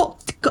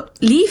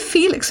 leave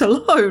Felix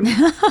alone.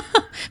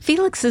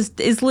 Felix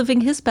is living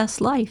his best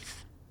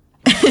life.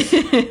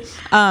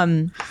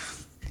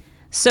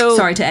 So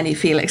sorry to any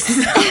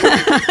Felixes.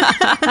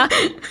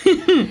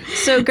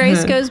 So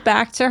Grace goes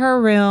back to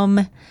her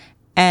room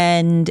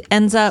and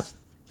ends up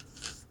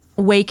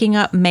waking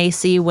up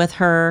Macy with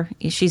her.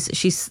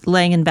 She's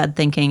laying in bed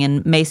thinking,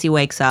 and Macy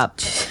wakes up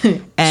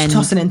and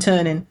tossing and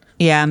turning.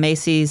 Yeah,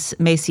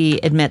 Macy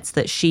admits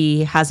that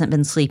she hasn't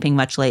been sleeping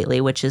much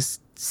lately, which is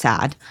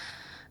sad.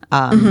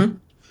 And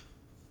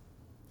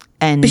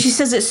But she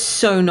says it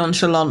so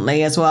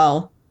nonchalantly as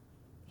well.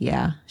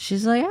 Yeah,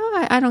 she's like,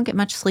 oh, I don't get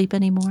much sleep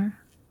anymore.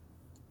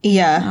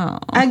 Yeah. Oh.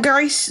 And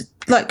Grace,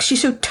 like,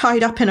 she's so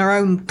tied up in her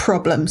own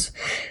problems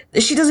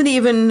that she doesn't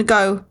even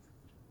go,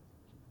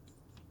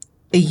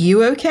 are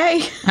you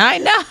okay? I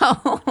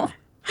know.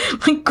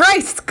 Like,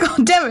 Grace,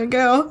 God damn it,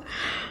 girl.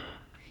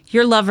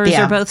 Your lovers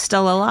are both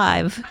still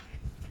alive.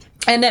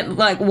 And it,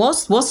 like,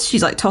 whilst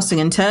she's like tossing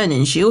and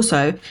turning, she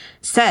also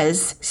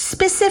says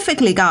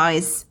specifically,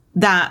 guys,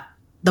 that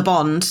the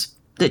bond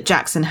that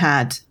Jackson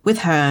had with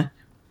her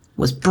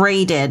was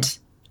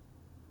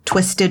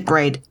twisted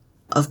braid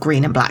of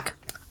green and black.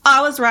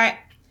 I was right.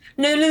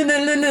 No.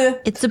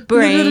 It's a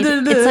braid.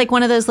 It's like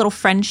one of those little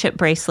friendship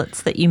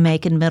bracelets that you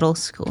make in middle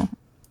school.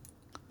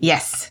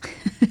 Yes.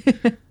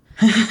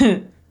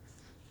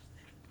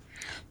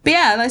 But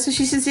yeah, like, so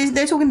she's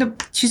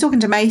talking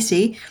to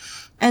Macy,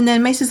 and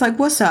then Macy's like,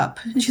 "What's up?"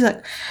 And she's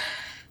like,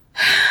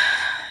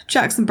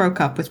 "Jackson broke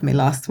up with me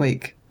last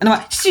week." And I'm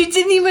like, "She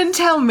didn't even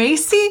tell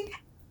Macy?"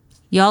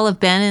 Y'all have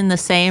been in the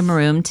same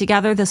room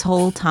together this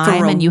whole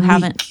time, and you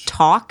haven't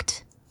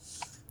talked?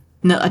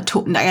 No,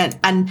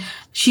 and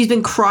she's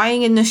been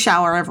crying in the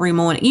shower every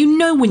morning. You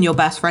know when your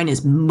best friend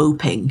is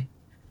moping.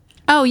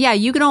 Oh yeah,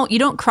 you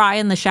don't cry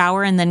in the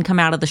shower and then come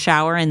out of the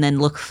shower and then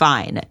look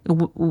fine.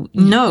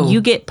 No,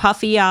 you get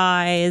puffy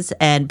eyes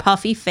and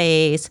puffy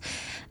face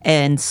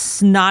and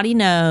snotty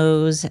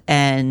nose,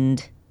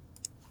 and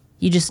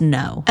you just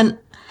know. And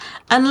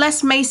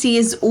unless Macy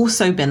has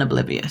also been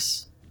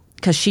oblivious,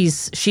 because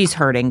she's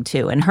hurting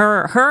too, and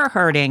her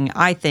hurting,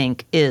 I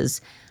think, is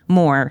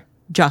more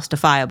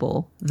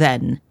justifiable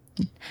than,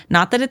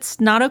 not that it's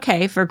not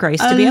okay for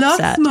Grace to be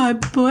upset. I lost my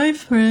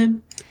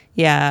boyfriend.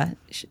 Yeah,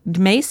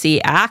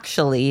 Macy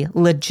actually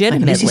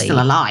legitimately... Macy's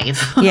still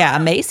alive. Yeah,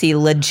 Macy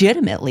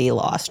legitimately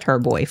lost her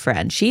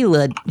boyfriend. She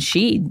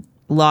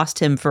lost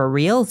him for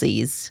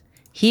realsies.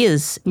 He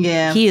is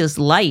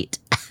light.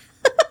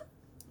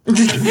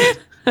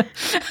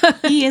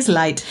 He is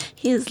light.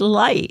 He is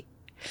light.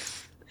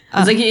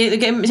 It's like,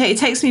 it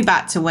takes me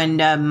back to when,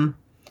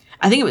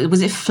 I think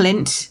was it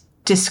Flint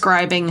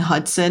describing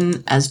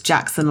Hudson as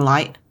Jackson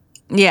Light?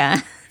 Yeah.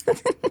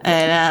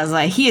 And I was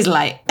like, he is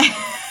light.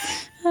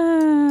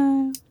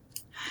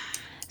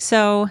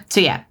 So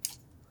yeah,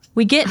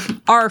 we get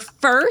our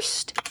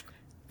first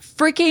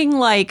freaking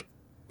like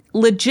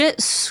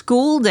legit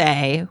school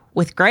day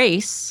with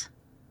Grace.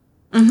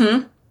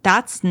 Mm-hmm.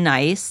 That's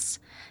nice.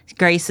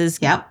 Grace is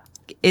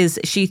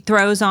she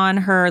throws on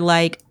her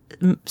like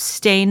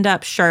stained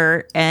up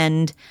shirt,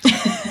 and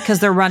because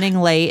they're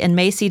running late, and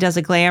Macy does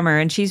a glamour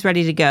and she's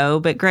ready to go,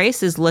 but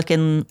Grace is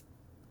looking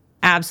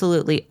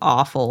absolutely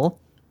awful.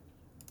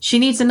 She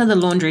needs another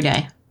laundry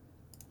day.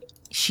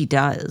 She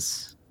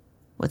does,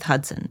 with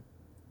Hudson.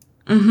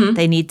 Mm-hmm.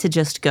 They need to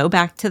just go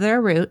back to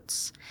their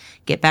roots,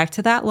 get back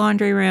to that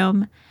laundry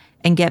room,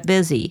 and get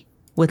busy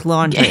with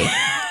laundry.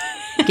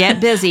 Get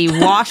busy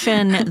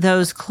washing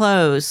those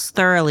clothes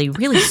thoroughly,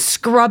 really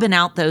scrubbing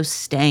out those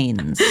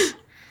stains.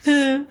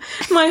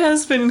 My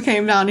husband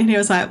came down and he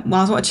was like, well,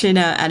 I was watching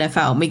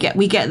NFL, and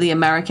we get the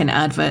American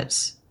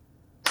adverts,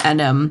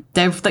 and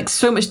they're like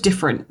so much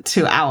different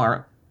to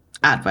our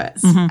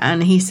adverts. Mm-hmm.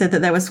 And he said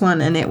that there was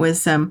one, and it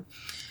was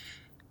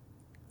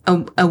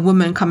a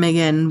woman coming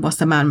in whilst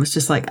the man was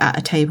just like at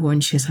a table,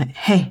 and she's like,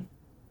 hey,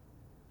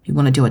 you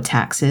want to do a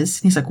taxes?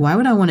 And he's like, why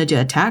would I want to do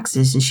a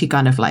taxes? And she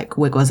kind of like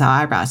wiggles her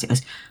eyebrows. He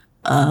goes,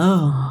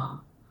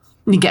 oh.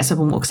 And he gets up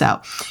and walks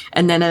out.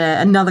 And then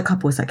another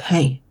couple was like,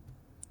 hey,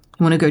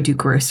 you want to go do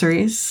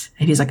groceries?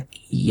 And he's like,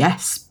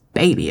 yes,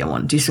 baby, I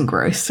want to do some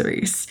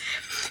groceries.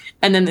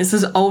 And then there's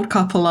this old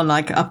couple on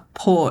like a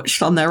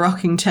porch on their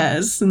rocking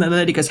chairs. And then the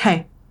lady goes,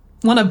 hey,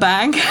 want to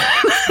bang?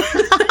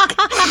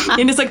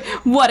 And it's like,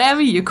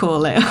 whatever you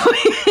call it.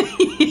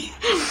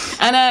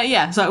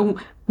 And so I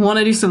want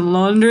to do some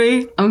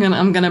laundry. I'm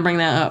gonna bring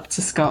that up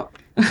to Scott.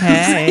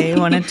 Hey,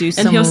 want to do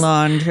some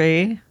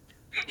laundry?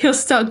 He'll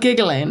start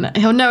giggling.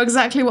 He'll know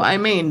exactly what I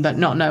mean, but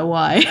not know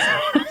why.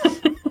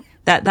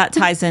 That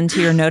ties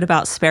into your note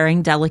about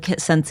sparing delicate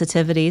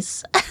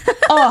sensitivities.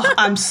 Oh,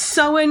 I'm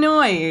so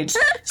annoyed.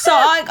 So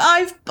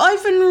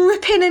I've been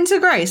ripping into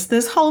Grace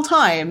this whole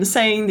time,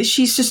 saying that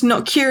she's just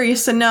not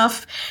curious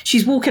enough.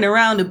 She's walking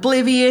around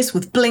oblivious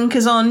with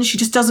blinkers on. She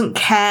just doesn't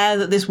care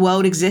that this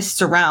world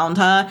exists around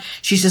her.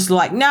 She's just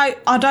like, no,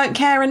 I don't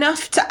care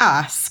enough to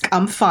ask.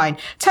 I'm fine.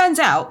 Turns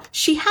out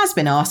she has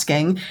been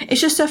asking.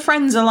 It's just her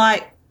friends are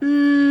like,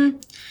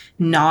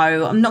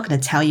 no, I'm not going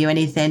to tell you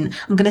anything.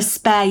 I'm going to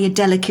spare your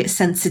delicate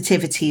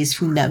sensitivities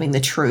from knowing the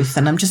truth,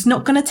 and I'm just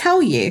not going to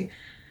tell you.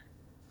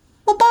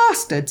 Well,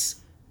 bastards.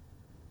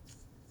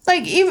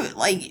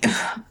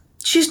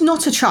 She's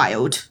not a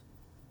child.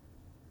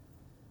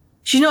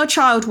 She's not a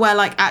child where,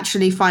 like,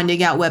 actually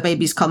finding out where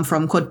babies come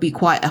from could be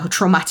quite a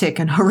traumatic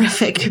and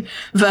horrific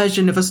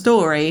version of a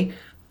story.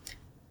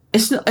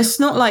 It's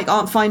not like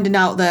finding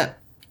out that,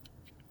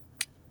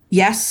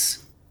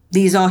 yes,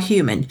 these are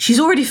human. She's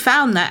already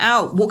found that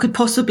out. What could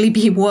possibly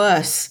be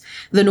worse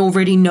than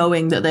already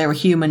knowing that there are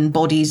human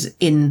bodies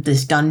in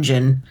this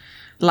dungeon?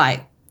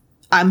 Like,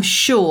 I'm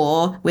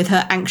sure with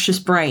her anxious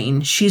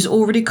brain, she's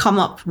already come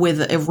up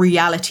with a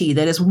reality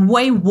that is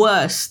way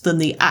worse than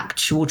the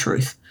actual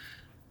truth.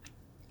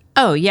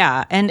 Oh,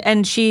 yeah.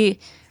 And she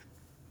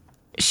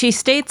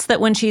states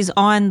that when she's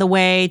on the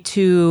way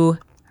to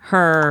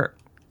her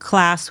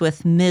class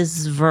with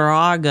Ms.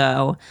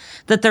 Virago,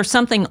 that there's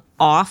something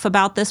off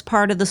about this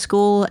part of the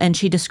school, and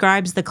she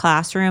describes the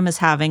classroom as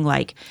having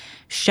like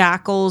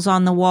shackles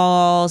on the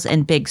walls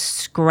and big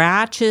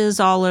scratches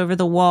all over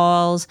the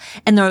walls,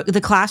 and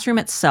the classroom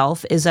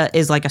itself is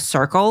like a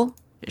circle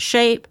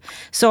shape.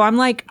 So I'm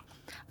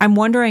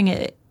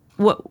wondering,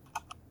 what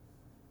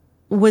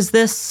was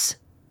this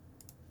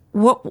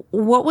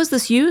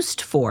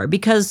used for?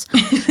 Because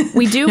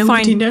we do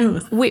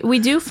we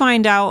do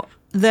find out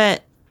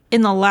that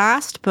in the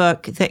last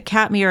book that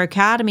Katmere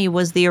Academy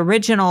was the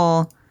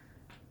original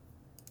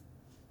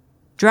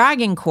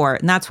Dragon Court,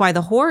 and that's why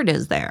the Horde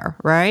is there,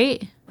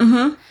 right?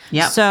 Mm-hmm.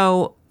 Yeah.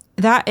 So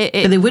that but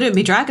they wouldn't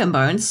be dragon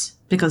bones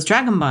because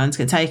dragon bones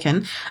get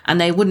taken, and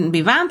they wouldn't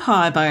be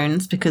vampire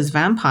bones because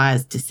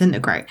vampires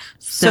disintegrate.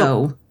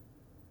 So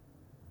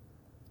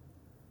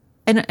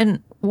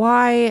and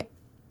why?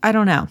 I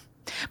don't know.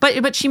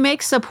 But she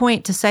makes a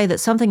point to say that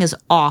something is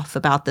off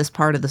about this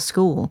part of the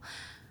school,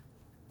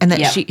 and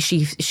that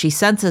she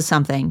senses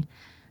something,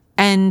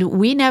 and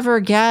we never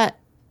get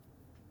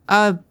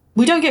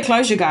we don't get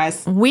closure,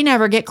 guys. We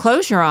never get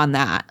closure on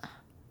that.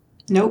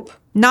 Nope.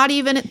 Not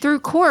even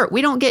through court.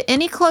 We don't get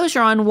any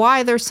closure on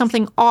why there's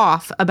something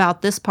off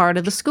about this part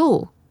of the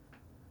school.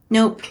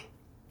 Nope.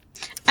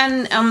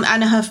 And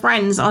her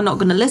friends are not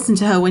going to listen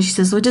to her when she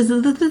says, well, there's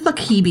like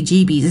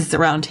heebie-jeebies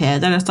around here.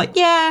 They're just like,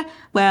 yeah,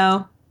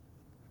 well.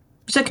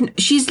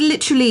 She's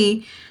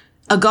literally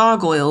a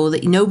gargoyle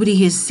that nobody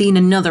has seen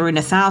another in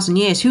 1,000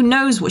 years. Who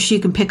knows what she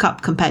can pick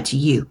up compared to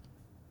you?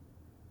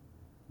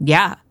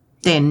 Yeah.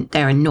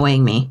 They're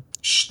annoying me.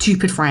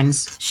 Stupid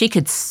friends. She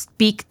could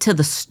speak to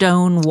the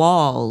stone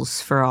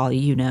walls for all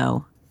you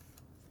know.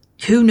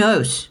 Who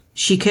knows?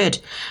 She could.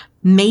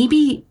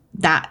 Maybe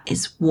that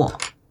is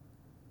what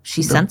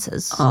she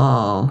senses.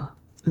 Oh,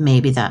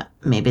 maybe they're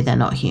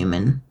not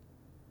human.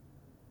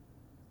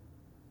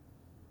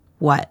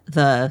 What?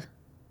 The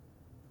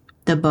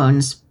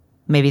bones.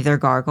 Maybe they're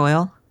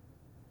gargoyle?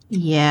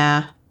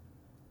 Yeah.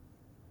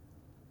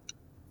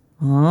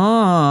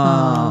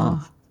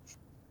 Oh.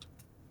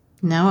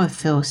 Now I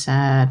feel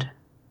sad.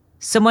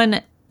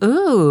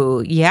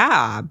 Ooh,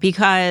 yeah,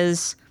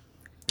 because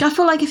I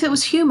feel like if it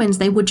was humans,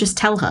 they would just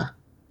tell her.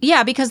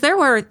 Yeah, because there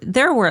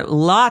were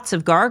lots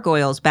of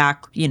gargoyles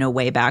back,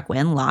 way back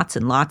when, lots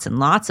and lots and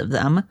lots of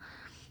them.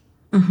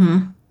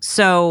 Mm-hmm.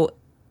 So,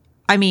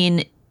 I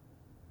mean,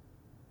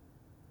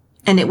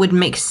 and it would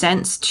make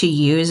sense to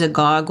use a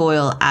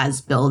gargoyle as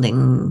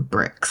building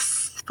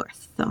bricks for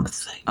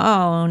something.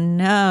 Oh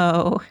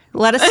no!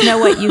 Let us know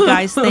what you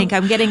guys think.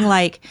 I'm getting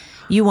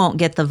you won't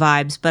get the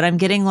vibes, but I'm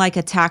getting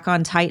Attack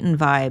on Titan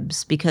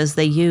vibes because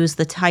they use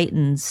the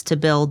Titans to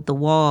build the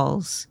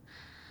walls.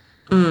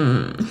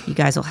 You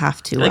guys will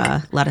have to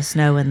let us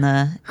know in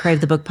the Crave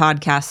the Book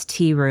podcast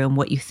tea room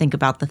what you think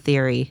about the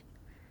theory.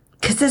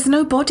 Because there's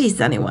no bodies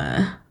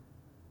anywhere.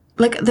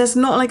 There's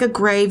not a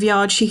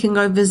graveyard she can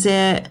go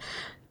visit.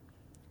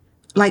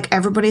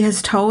 Everybody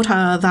has told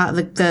her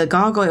that the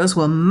gargoyles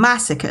were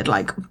massacred.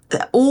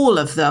 All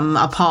of them,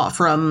 apart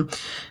from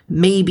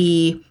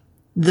maybe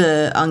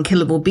the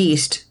unkillable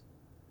beast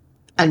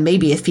and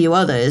maybe a few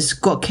others,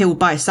 got killed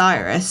by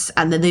Cyrus,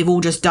 and then they've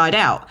all just died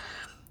out.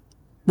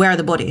 Where are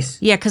the bodies?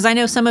 Yeah, because I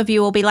know some of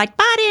you will be like,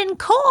 but in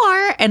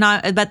core,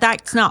 but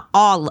that's not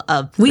all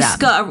of them. We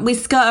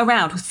skirt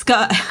around.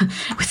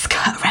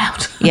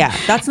 Yeah,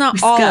 that's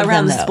not all of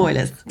around them, the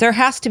spoilers. There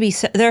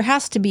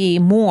has to be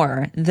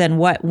more than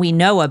what we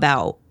know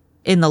about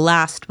in the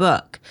last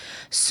book.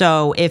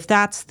 So if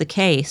that's the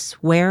case,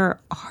 where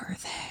are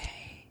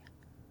they?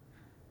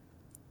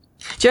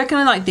 Do you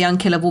reckon the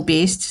unkillable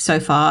beast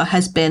so far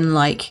has been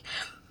that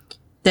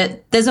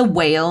there's a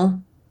whale?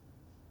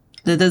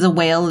 There's a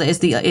whale that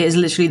is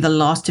literally the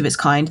last of its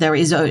kind.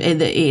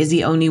 It is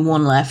the only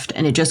one left,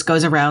 and it just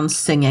goes around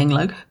singing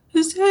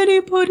is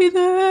anybody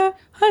there?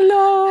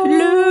 Hello?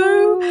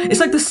 Hello? It's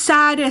the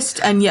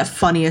saddest and yet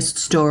funniest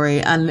story,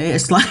 and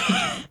it's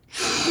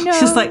it's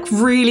just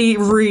really,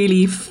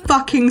 really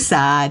fucking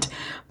sad,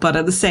 but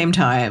at the same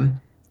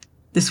time,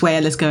 this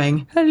whale is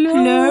going,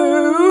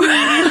 hello?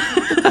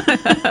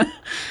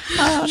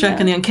 Oh, do you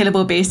reckon the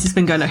unkillable beast has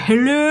been going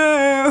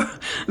hello?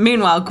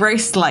 Meanwhile,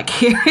 Grace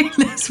hearing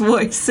this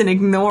voice and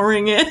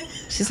ignoring it.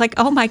 She's like,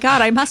 oh my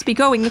God, I must be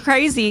going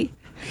crazy.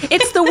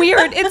 It's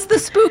the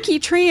spooky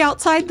tree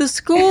outside the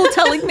school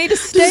telling me to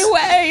stay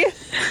away.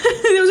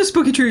 It was a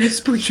spooky tree.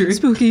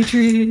 Spooky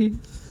tree.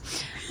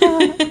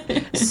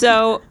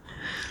 So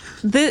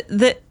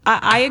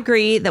I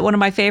agree that one of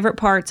my favorite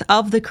parts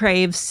of the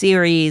Crave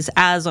series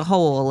as a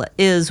whole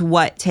is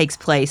what takes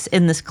place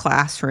in this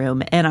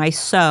classroom. And I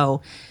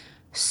so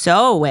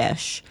so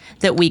wish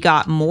that we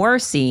got more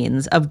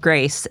scenes of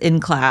Grace in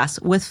class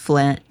with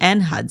Flint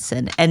and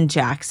Hudson and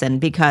Jackson,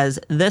 because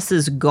this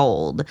is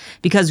gold.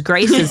 Because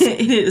Grace is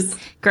It is.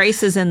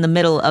 Grace is in the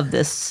middle of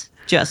this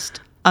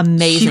just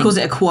amazing. She calls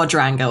it a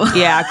quadrangle.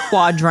 Yeah,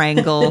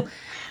 quadrangle.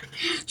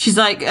 She's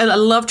like, a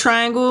love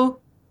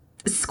triangle,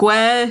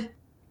 square,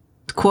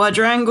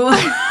 quadrangle,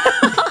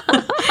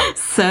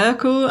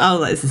 circle.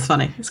 Oh, this is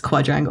funny. It's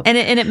quadrangle. And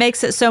it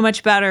makes it so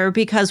much better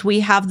because we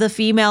have the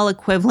female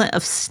equivalent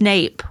of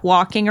Snape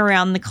walking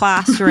around the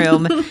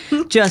classroom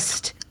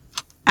just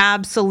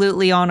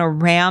absolutely on a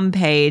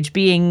rampage,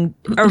 being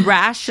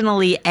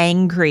irrationally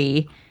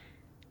angry.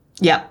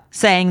 Yep.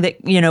 Saying that,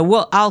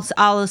 well,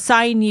 I'll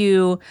assign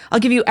you,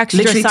 I'll give you extra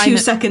literally assignment.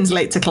 2 seconds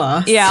late to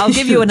class. Yeah, I'll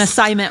give you an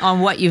assignment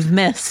on what you've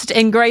missed.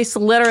 And Grace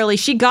literally,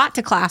 she got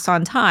to class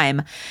on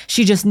time.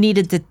 She just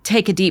needed to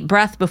take a deep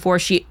breath before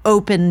she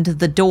opened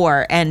the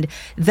door. And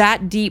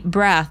that deep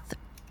breath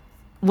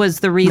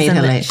was the reason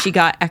that she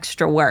got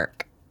extra work.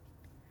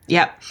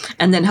 Yep.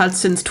 And then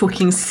Hudson's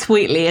talking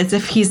sweetly as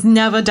if he's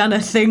never done a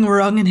thing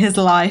wrong in his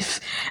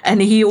life.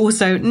 And he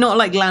also, not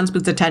like lands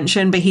with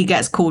detention, but he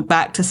gets called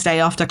back to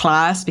stay after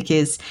class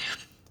because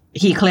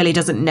he clearly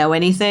doesn't know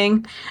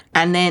anything.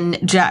 And then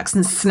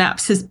Jackson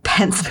snaps his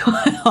pencil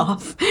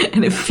off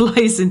and it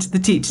flies into the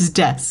teacher's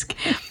desk.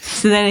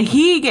 So then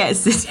he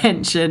gets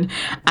detention.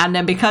 And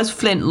then because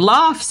Flint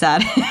laughs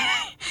at it,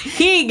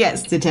 he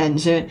gets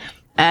detention.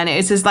 And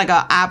it's just like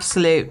an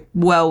absolute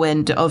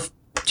whirlwind of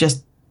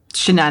just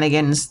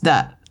shenanigans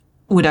that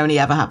would only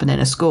ever happen in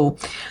a school.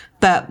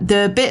 But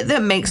the bit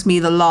that makes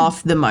me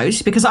laugh the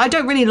most, because I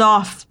don't really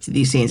laugh to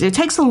these scenes, it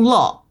takes a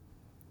lot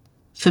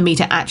for me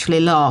to actually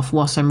laugh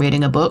whilst I'm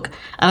reading a book.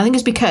 And I think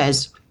it's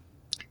because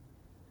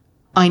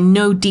I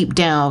know deep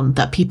down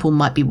that people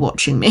might be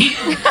watching me.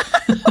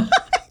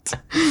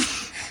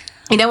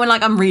 You know, when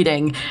like I'm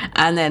reading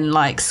and then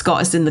like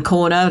Scott is in the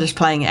corner just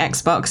playing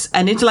Xbox,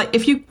 and it's like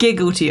if you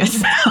giggle to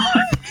yourself,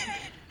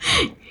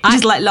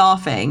 just like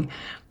laughing,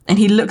 and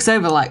he looks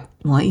over like,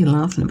 what are you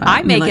laughing about?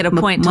 I make like, it a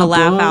point to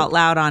laugh book. out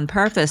loud on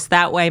purpose.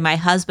 That way my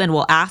husband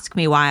will ask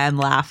me why I'm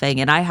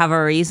laughing, and I have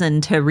a reason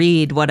to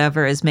read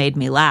whatever has made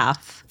me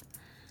laugh.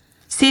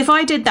 See, if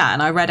I did that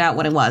and I read out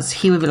what it was,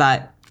 he would be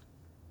like,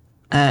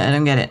 I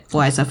don't get it.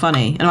 Why is that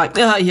funny? And I'm like,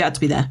 oh, you had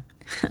to be there.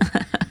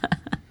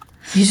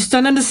 You just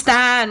don't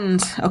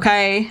understand,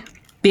 okay?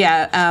 But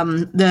yeah,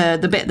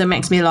 the bit that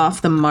makes me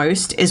laugh the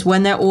most is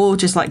when they're all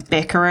just like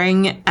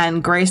bickering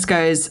and Grace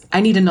goes, I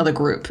need another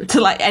group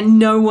to like, and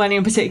no one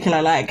in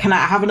particular, like, can I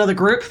have another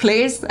group,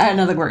 please?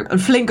 Another group.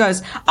 And Flint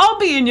goes, I'll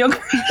be in your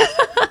group.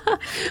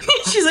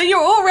 She's like,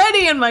 you're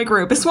already in my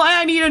group. It's why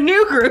I need a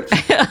new group.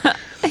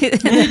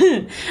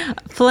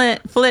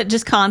 Flint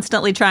just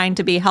constantly trying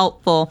to be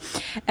helpful.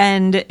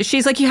 And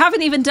she's like, you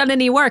haven't even done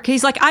any work.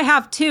 He's like, I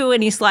have too.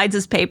 And he slides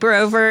his paper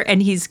over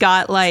and he's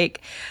got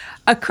like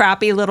a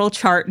crappy little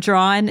chart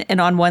drawn,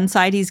 and on one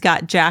side he's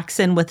got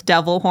Jackson with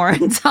devil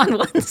horns on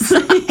one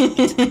side.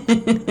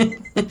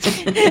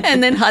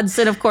 And then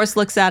Hudson, of course,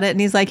 looks at it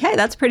and he's like, hey,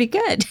 that's pretty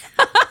good.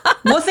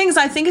 One thing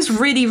I think is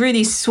really,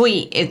 really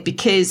sweet is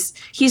because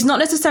he's not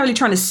necessarily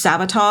trying to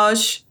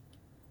sabotage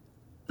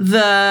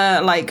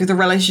the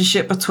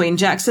relationship between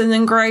Jackson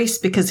and Grace,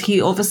 because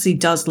he obviously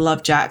does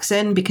love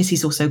Jackson because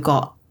he's also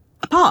got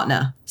a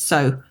partner.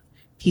 So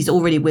he's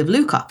already with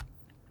Luca.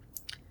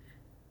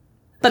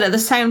 But at the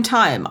same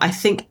time, I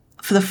think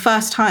for the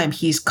first time,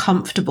 he's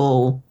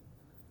comfortable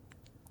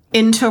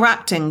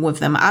interacting with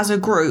them as a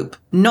group,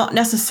 not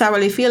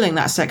necessarily feeling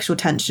that sexual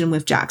tension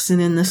with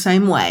Jackson in the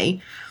same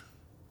way,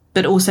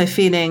 but also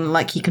feeling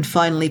like he can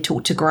finally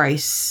talk to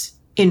Grace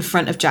in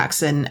front of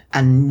Jackson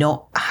and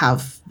not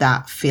have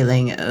that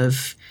feeling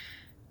of,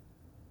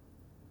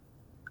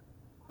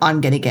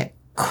 I'm going to get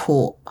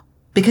caught.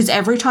 Because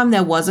every time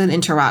there was an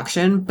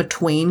interaction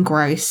between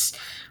Grace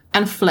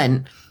and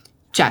Flint,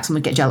 Jackson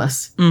would get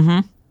jealous.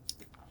 Mm-hmm.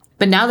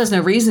 But now there's no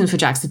reason for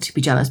Jackson to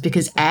be jealous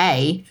because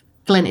A,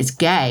 Flint is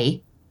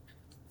gay,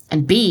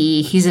 and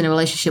B, he's in a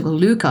relationship with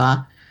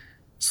Luca.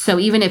 So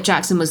even if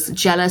Jackson was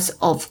jealous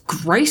of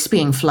Grace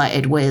being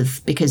flirted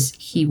with because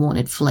he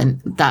wanted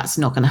Flint, that's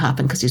not going to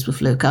happen because he's with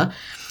Luca.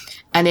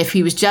 And if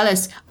he was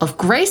jealous of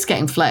Grace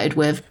getting flirted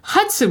with,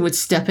 Hudson would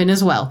step in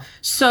as well.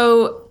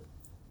 So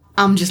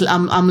I'm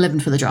living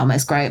for the drama.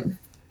 It's great.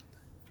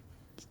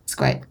 It's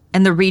great.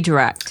 And the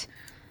redirect,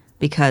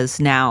 because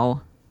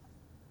now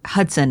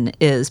Hudson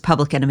is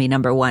public enemy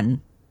number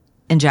one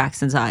in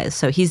Jackson's eyes.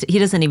 So he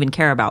doesn't even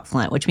care about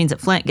Flint, which means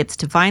that Flint gets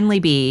to finally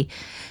be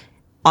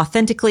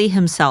authentically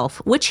himself,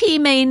 which he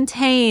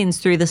maintains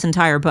through this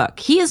entire book.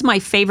 He is my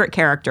favorite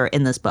character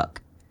in this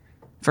book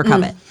for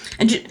Covet.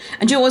 And you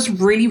know what's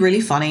really,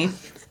 really funny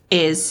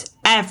is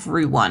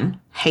everyone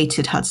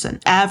hated Hudson.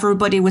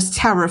 Everybody was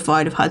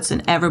terrified of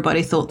Hudson.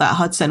 Everybody thought that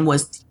Hudson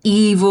was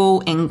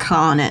evil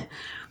incarnate.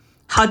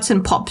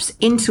 Hudson pops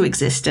into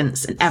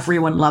existence and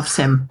everyone loves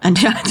him. And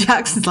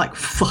Jackson's like,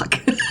 fuck.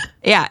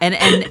 Yeah,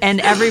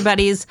 and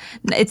everybody's,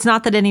 it's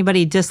not that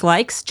anybody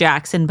dislikes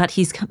Jackson, but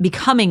he's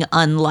becoming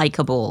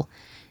unlikable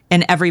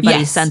And everybody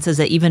Yes. senses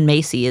it. Even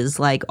Macy is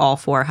like all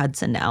for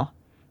Hudson now.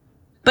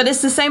 But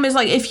it's the same as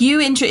like if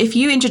you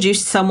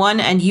introduced someone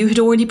and you had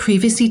already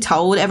previously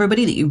told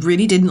everybody that you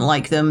really didn't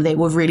like them, they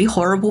were really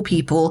horrible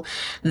people,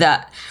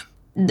 that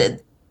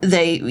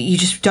you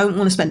just don't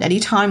want to spend any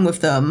time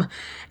with them,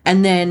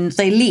 and then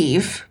they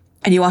leave.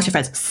 And you ask your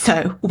friends,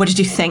 so what did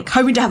you think?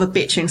 Hoping to have a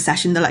bitching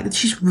session. They're like,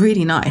 she's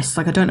really nice.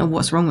 Like, I don't know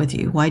what's wrong with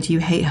you. Why do you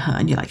hate her?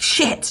 And you're like,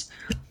 shit,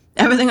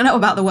 everything I know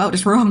about the world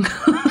is wrong.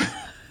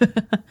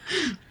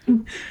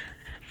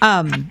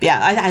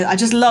 I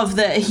just love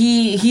that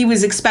he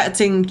was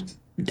expecting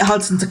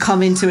Hudson to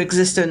come into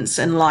existence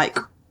and like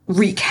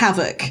wreak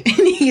havoc.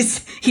 And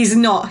he's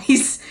not.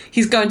 He's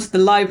going to the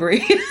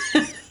library.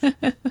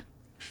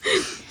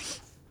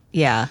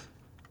 Yeah.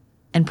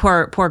 And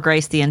poor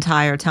Grace the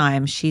entire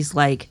time. She's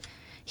like,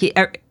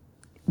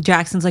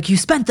 Jackson's like, you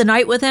spent the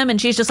night with him?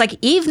 And she's just like,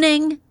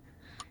 evening.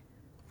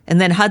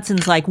 And then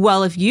Hudson's like,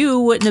 well, if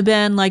you wouldn't have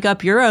been like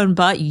up your own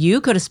butt,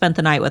 you could have spent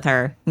the night with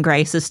her. And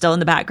Grace is still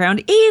in the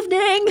background,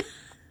 evening.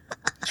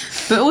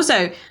 But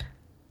also,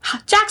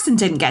 Jackson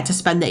didn't get to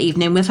spend the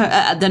evening with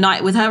her, the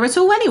night with her at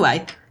all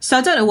anyway. So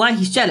I don't know why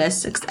he's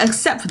jealous,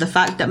 except for the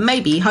fact that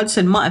maybe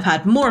Hudson might have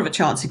had more of a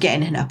chance of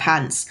getting in her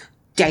pants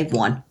day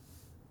one.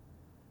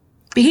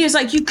 But he was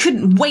like, you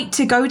couldn't wait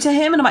to go to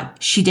him? And I'm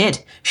like, she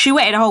did. She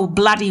waited a whole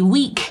bloody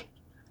week.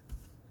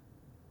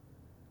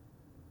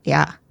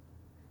 Yeah.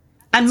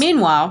 And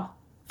meanwhile,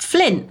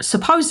 Flint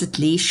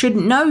supposedly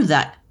shouldn't know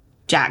that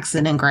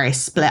Jackson and Grace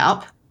split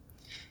up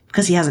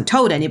because he hasn't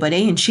told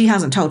anybody and she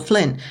hasn't told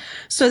Flint.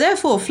 So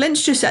therefore,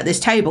 Flint's just at this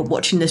table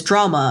watching this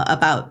drama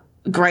about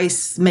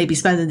Grace maybe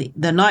spending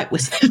the night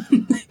with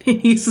him.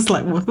 He's just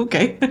like, well,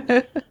 okay,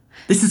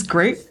 this is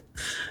great.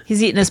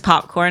 He's eating his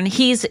popcorn.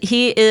 He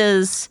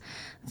is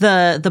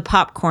the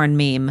popcorn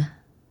meme,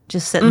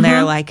 just sitting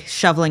there like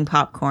shoveling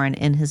popcorn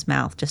in his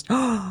mouth. Just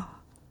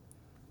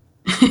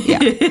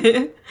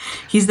yeah.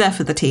 He's there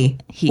for the tea.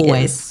 He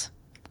always. Is.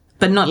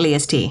 But not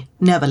Leah's tea.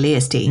 Never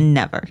Leah's tea.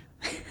 Never.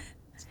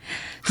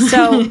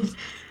 So,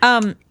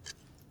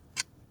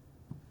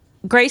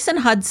 Grace and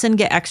Hudson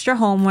get extra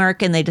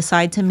homework, and they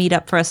decide to meet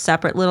up for a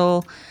separate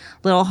little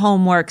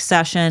homework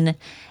session.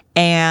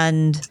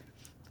 And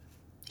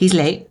he's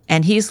late.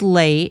 And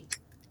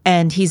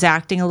he's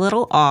acting a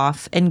little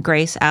off. And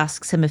Grace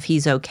asks him if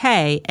he's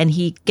okay, and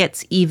he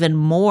gets even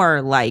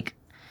more like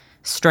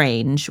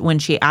strange when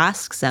she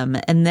asks him.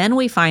 And then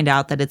we find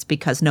out that it's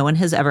because no one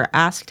has ever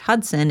asked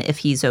Hudson if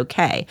he's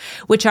okay,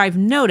 which I've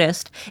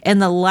noticed in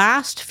the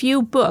last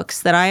few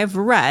books that I have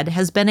read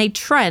has been a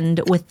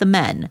trend with the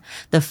men.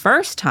 The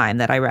first time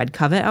that I read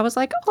Covet, I was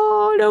like,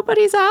 oh,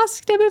 nobody's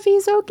asked him if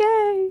he's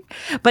okay.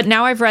 But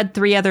now I've read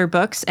 3 other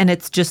books and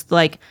it's just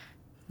like,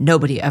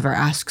 nobody ever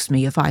asks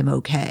me if I'm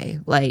okay.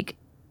 Like,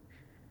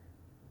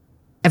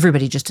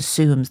 everybody just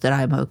assumes that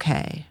I'm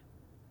okay.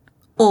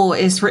 Or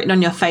it's written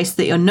on your face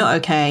that you're not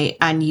okay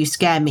and you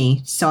scare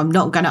me. So I'm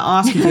not going to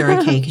ask if you're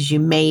okay because you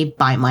may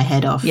bite my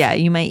head off. Yeah,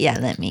 you might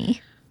yell at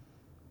me.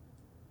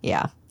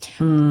 Yeah.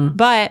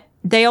 But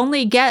they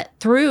only get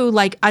through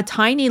like a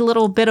tiny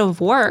little bit of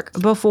work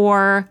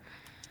before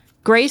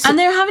Grace... And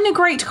they're having a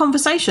great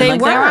conversation.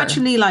 They're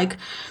actually like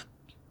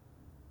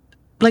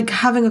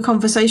having a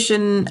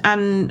conversation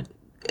and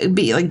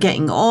be like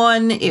getting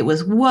on. It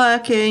was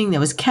working. There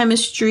was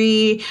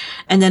chemistry.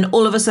 And then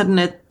all of a sudden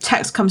a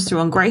text comes through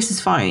on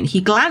Grace's phone. He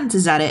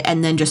glances at it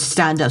and then just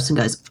stands up and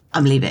goes,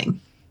 I'm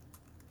leaving.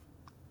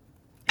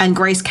 And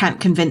Grace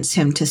can't convince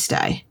him to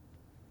stay.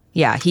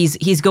 Yeah,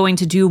 he's going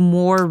to do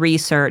more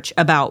research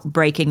about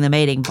breaking the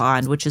mating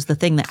bond, which is the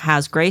thing that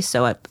has Grace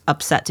so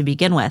upset to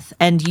begin with.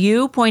 And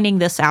you pointing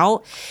this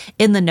out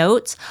in the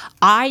notes,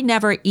 I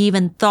never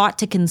even thought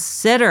to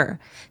consider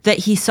that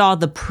he saw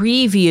the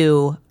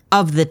preview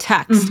of the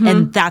text,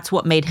 and that's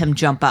what made him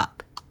jump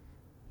up.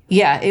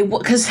 Yeah,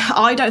 because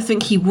I don't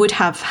think he would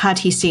have had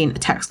he seen a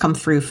text come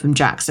through from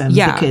Jackson.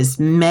 Yeah. Because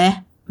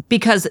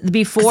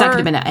before... that could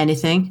have been at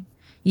anything.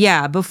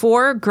 Yeah,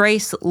 before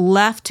Grace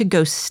left to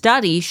go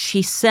study,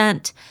 she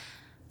sent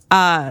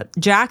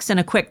Jackson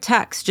a quick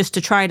text just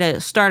to try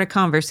to start a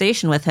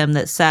conversation with him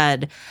that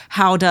said,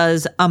 how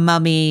does a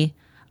mummy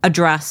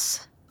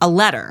address a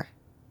letter?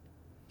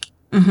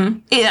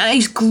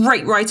 It's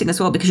great writing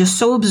as well because you're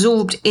so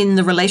absorbed in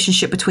the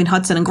relationship between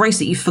Hudson and Grace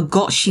that you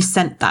forgot she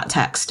sent that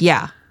text.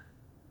 Yeah.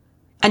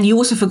 And you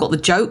also forgot the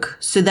joke,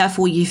 so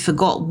therefore you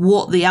forgot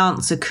what the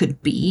answer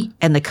could be.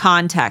 And the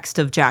context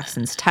of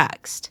Jackson's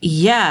text.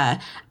 Yeah.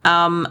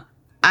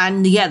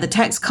 And yeah, the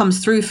text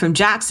comes through from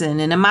Jackson,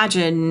 and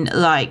imagine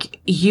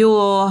like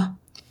you're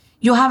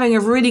having a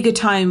really good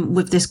time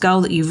with this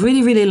girl that you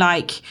really, really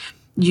like.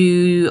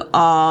 You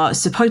are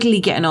supposedly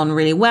getting on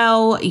really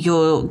well.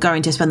 You're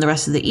going to spend the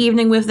rest of the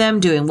evening with them,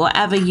 doing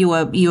whatever you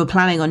were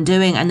planning on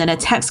doing. And then a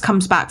text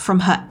comes back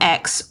from her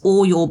ex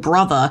or your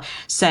brother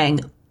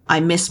saying, I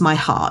miss my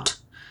heart.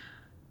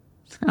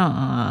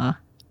 Aww.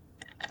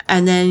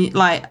 And then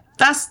like,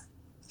 that's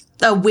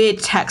a weird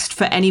text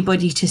for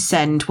anybody to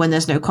send when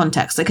there's no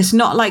context. Like, it's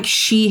not like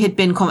she had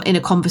been in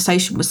a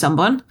conversation with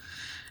someone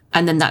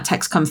and then that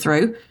text come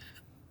through.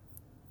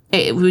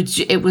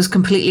 it was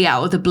completely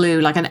out of the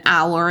blue, like an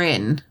hour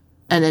in,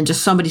 and then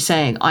just somebody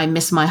saying, "I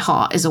miss my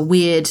heart," is a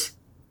weird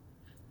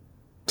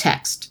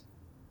text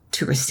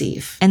to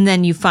receive. And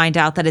then you find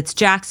out that it's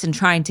Jackson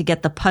trying to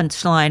get the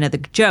punchline of the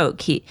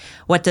joke.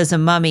 How does a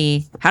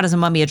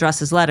mummy address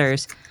his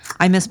letters?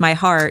 I miss my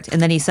heart.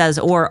 And then he says,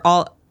 or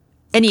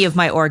any of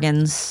my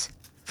organs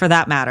for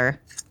that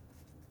matter.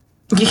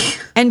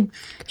 And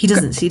he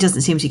doesn't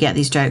seem to get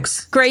these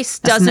jokes. Grace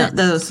doesn't.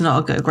 That's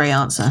not a great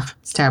answer.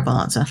 It's a terrible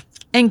answer.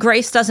 And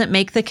Grace doesn't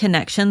make the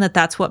connection that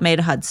that's what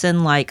made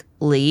Hudson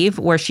leave,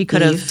 where she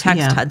could have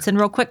texted Hudson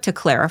real quick to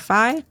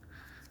clarify.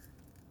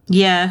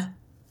 Yeah.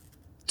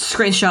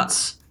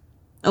 Screenshots.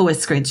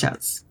 Always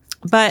screenshots.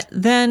 But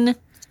then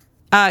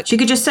she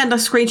could just send a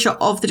screenshot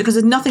of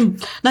because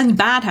nothing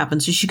bad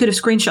happens. So she could have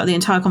screenshot the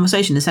entire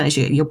conversation and sent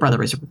it. Your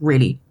brother is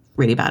really,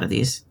 really bad at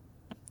these.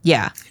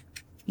 Yeah.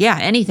 Yeah,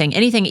 anything.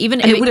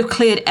 Even and it would have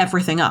cleared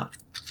everything up.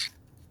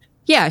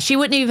 Yeah, she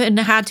wouldn't even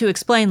had to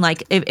explain,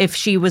 if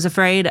she was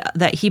afraid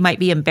that he might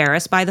be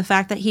embarrassed by the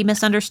fact that he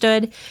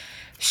misunderstood,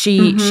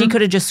 she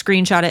could have just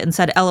screenshot it and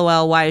said,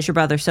 LOL, why is your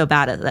brother so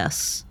bad at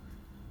this?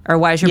 Or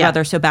why is your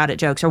brother so bad at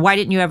jokes? Or why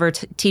didn't you ever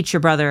teach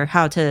your brother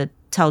how to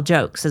tell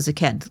jokes as a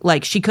kid?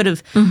 She could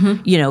have,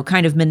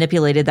 kind of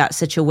manipulated that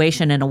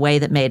situation in a way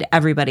that made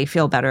everybody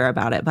feel better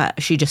about it,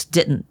 but she just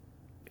didn't.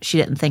 She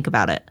didn't think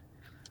about it.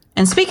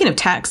 And speaking of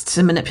texts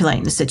and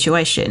manipulating the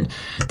situation,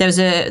 there was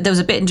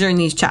a bit during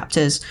these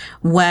chapters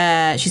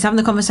where she's having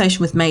the conversation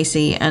with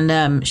Macy,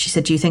 and she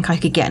said, "Do you think I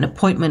could get an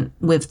appointment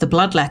with the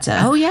bloodletter?"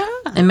 Oh yeah.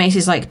 And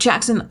Macy's like,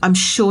 "Jackson, I'm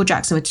sure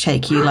Jackson would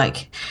take you.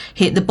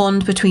 The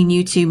bond between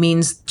you two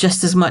means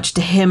just as much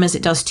to him as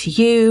it does to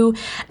you."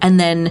 And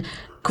then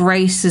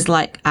Grace is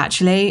like,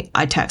 "Actually,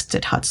 I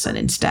texted Hudson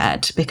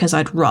instead because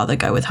I'd rather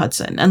go with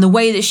Hudson." And the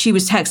way that she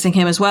was texting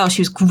him as well,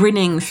 she was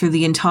grinning through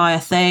the entire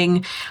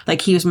thing.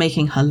 He was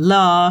making her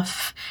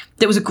laugh.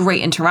 There was a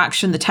great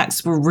interaction. The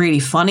texts were really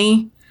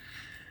funny.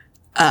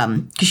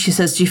 Because she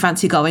says, "Do you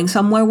fancy going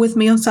somewhere with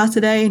me on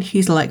Saturday?" And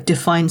he's like,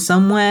 "Define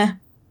somewhere."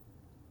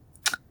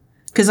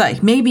 Because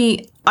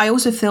maybe I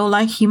also feel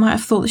like he might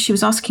have thought that she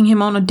was asking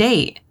him on a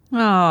date.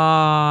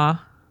 Aww.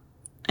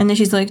 And then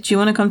she's like, "Do you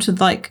want to come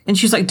to and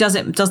she's like, does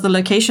the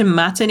location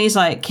matter?" And he's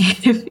like,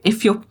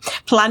 if you're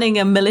planning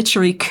a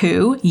military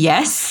coup,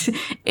 yes.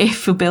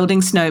 If you're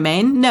building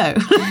snowmen, no.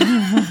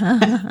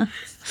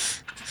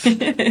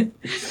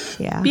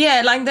 Yeah.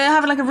 Yeah, they're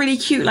having a really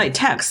cute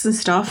text and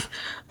stuff.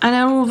 And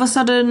then all of a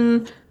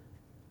sudden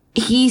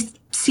he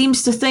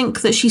seems to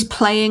think that she's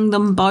playing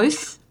them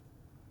both.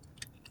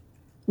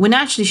 When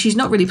actually she's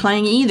not really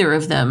playing either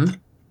of them.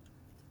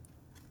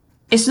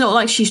 It's not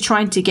like she's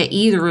trying to get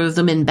either of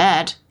them in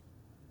bed.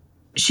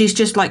 She's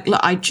just like, "Look,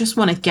 I just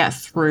want to get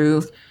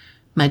through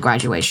my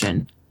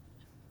graduation.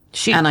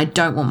 And I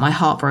don't want my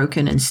heart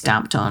broken and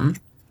stamped on."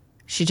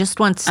 She just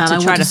wants to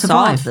try to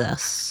solve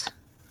this.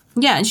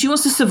 Yeah, and she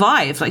wants to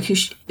survive.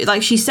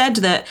 She said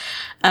that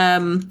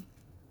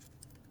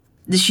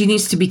that she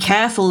needs to be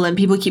careful, and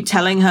people keep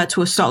telling her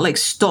to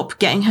stop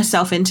getting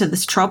herself into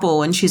this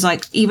trouble. And she's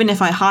like, "Even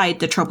if I hide,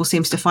 the trouble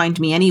seems to find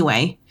me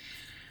anyway."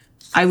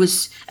 And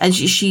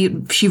she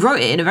wrote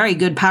it in a very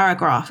good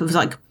paragraph. It was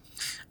like,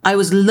 "I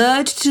was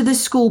lured to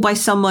this school by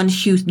someone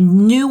who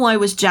knew I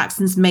was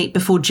Jackson's mate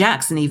before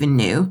Jackson even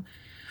knew.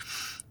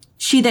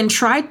 She then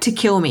tried to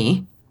kill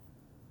me.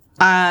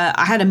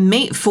 I had a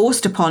mate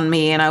forced upon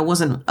me and I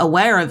wasn't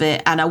aware of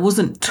it, and I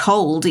wasn't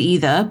told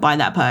either by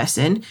that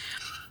person.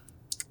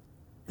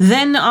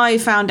 Then I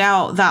found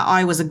out that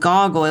I was a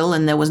gargoyle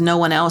and there was no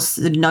one else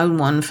that had known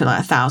one for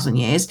 1,000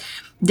 years.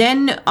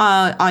 Then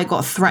I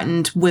got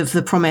threatened with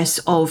the promise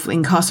of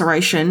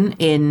incarceration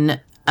in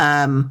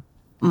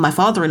my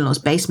father-in-law's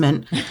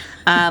basement.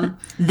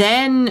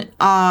 Then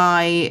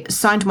I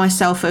signed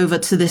myself over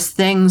to this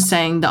thing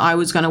saying that I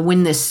was going to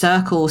win this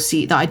circle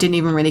seat that I didn't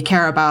even really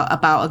care about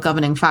a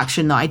governing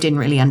faction that I didn't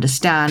really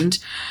understand.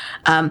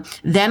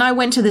 Then I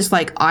went to this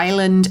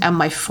island and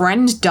my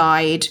friend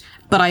died.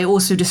 But I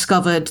also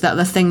discovered that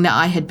the thing that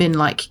I had been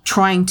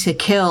trying to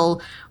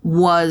kill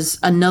was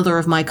another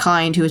of my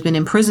kind who has been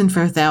in prison for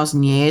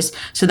 1,000 years.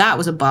 So that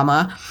was a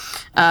bummer.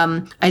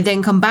 I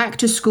then come back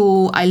to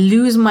school. I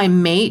lose my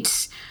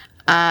mate.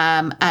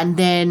 And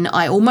then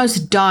I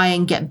almost die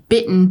and get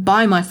bitten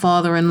by my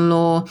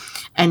father-in-law.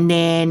 And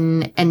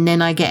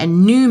then I get a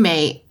new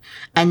mate.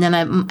 And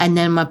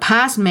then my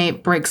past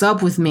mate breaks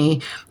up with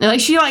me.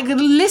 And she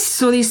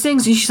lists all these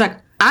things. And she's like,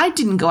 "I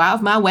didn't go out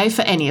of my way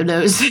for any of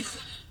those."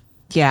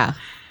 Yeah.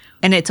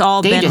 And it's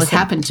all they just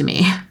happened to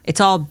me. It's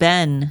all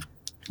been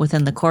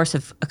within the course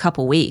of a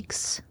couple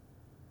weeks.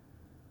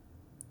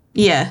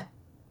 Yeah.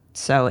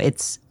 So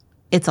it's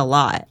a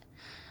lot.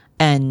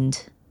 And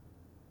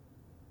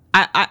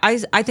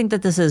I think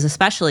that this is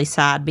especially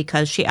sad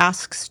because she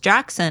asks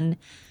Jackson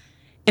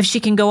if she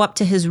can go up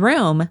to his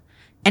room,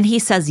 and he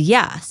says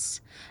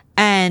yes.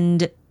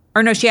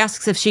 She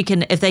asks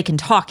if they can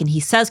talk, and he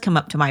says, "Come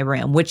up to my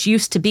room," which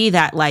used to be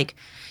that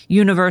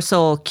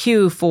universal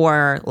cue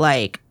for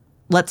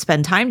let's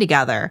spend time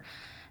together.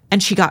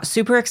 And she got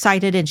super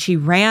excited and she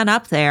ran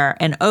up there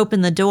and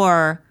opened the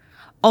door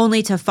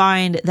only to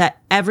find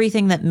that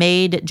everything that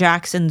made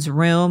Jackson's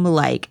room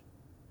like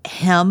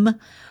him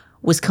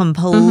was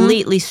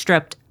completely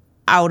stripped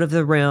out of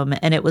the room,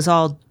 and it was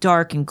all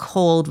dark and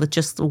cold with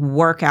just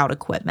workout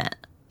equipment.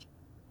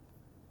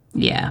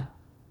 Yeah.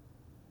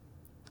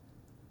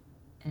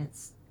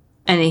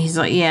 And he's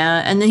like,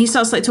 yeah. And then he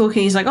starts like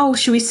talking. He's like, oh,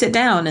 should we sit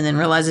down? And then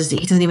realizes that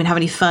he doesn't even have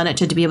any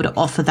furniture to be able to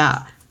offer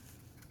that.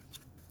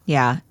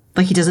 Yeah.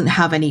 Like he doesn't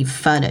have any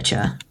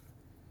furniture.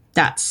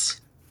 That's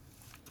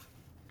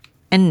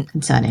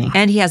concerning.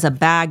 And he has a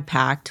bag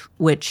packed,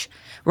 which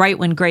right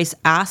when Grace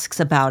asks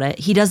about it,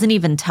 he doesn't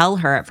even tell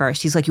her at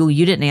first. He's like, well,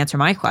 you didn't answer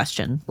my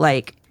question.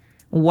 Like,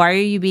 why are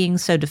you being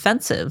so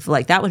defensive?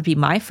 Like, that would be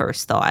my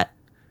first thought.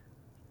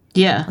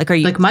 Yeah. Like, are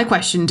you... Like, my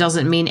question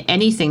doesn't mean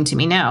anything to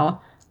me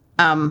now.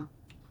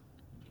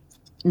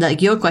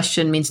 Like, your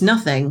question means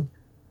nothing.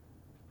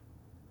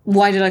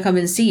 Why did I come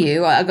and see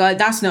you?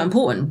 That's not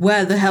important.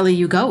 Where the hell are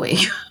you going?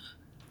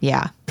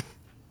 Yeah.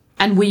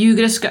 And were you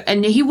going to...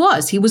 And he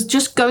was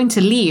just going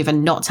to leave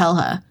and not tell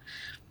her.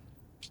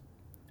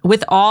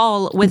 With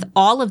all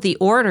of the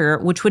order,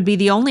 which would be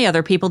the only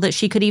other people that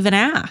she could even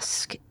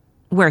ask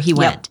where he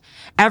went.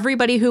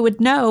 Everybody who would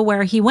know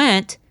where he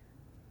went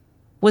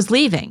was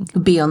leaving.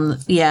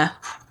 Yeah.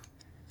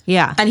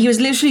 Yeah. And he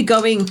was literally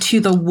going to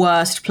the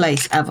worst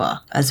place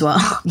ever as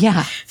well.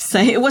 Yeah. So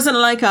it wasn't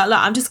like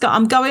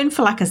I'm going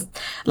for like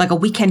a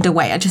weekend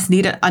away.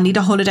 I need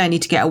a holiday. I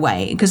need to get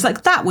away. Because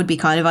like that would be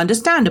kind of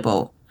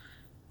understandable.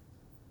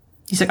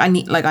 He's like,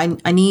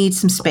 I need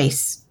some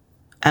space.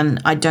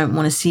 And I don't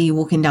want to see you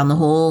walking down the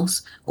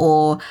halls,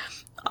 or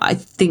I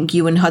think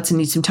you and Hudson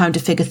need some time to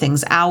figure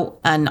things out,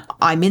 and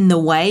I'm in the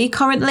way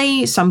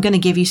currently, so I'm going to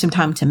give you some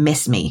time to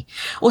miss me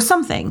or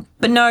something.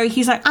 But no,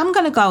 he's like, I'm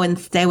going to go and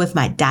stay with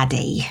my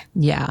daddy.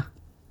 Yeah.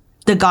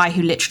 The guy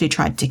who literally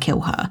tried to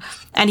kill her.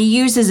 And he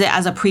uses it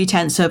as a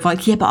pretense of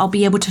like, yeah, but I'll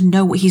be able to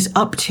know what he's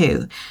up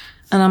to.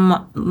 And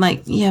I'm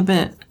like, yeah,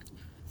 but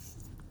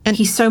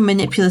he's so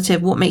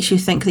manipulative. What makes you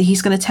think that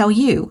he's going to tell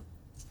you?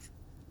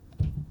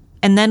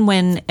 And then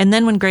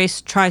when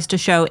Grace tries to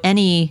show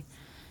any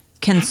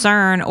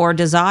concern or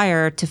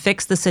desire to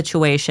fix the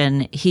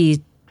situation,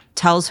 he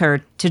tells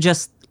her to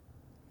just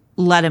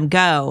let him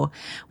go,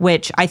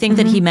 which I think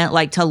that he meant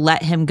like to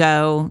let him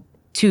go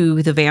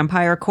to the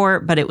vampire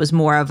court, but it was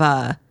more of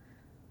a...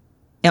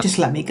 Just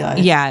let me go.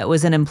 Yeah, it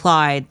was an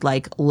implied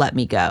like, let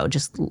me go.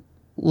 Just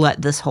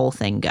let this whole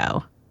thing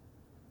go.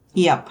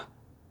 Yep.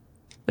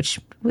 Which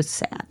was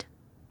sad.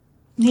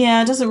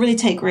 Yeah, it doesn't really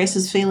take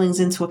Grace's feelings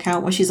into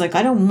account where she's like,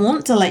 I don't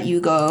want to let you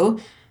go.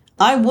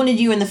 I wanted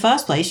you in the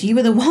first place. You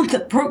were the one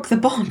that broke the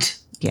bond.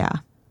 Yeah.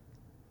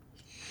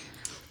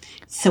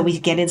 So we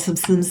get into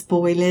some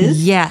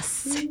spoilers.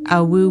 Yes.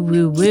 A woo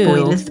woo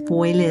woo.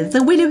 Spoilers.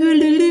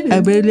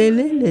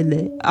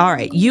 All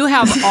right. You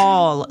have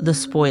all the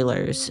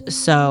spoilers,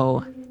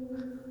 so...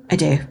 I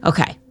do.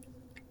 Okay.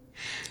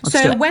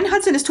 So when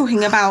Hudson is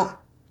talking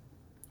about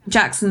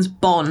Jackson's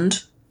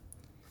bond...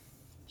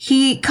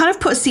 he kind of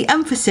puts the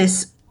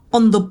emphasis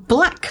on the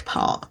black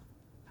part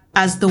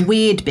as the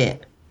weird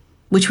bit,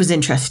 which was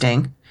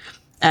interesting.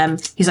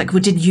 He's like, well,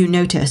 did you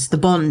notice the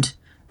bond,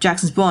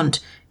 Jackson's bond?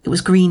 It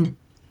was green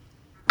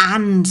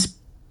and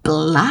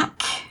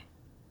black.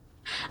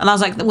 And I was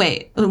like,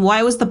 wait,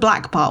 why was the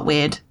black part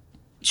weird?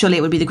 Surely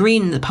it would be the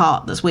green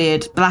part that's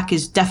weird. Black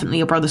is definitely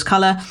your brother's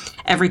color.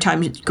 Every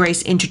time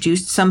Grace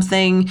introduced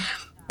something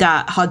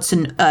that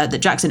that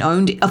Jackson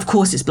owned, of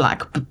course it's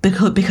black,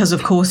 because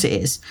of course it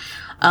is.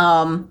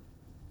 And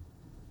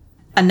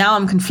now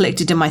I'm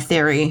conflicted in my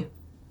theory,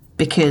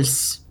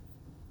 because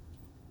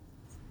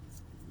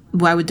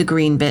why would the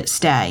green bit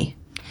stay?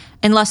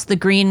 Unless the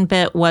green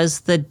bit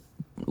was the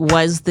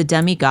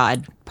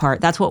demigod part.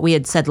 That's what we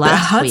had said last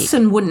week. But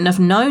Hudson wouldn't have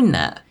known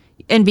that.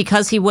 And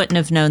because he wouldn't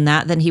have known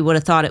that, then he would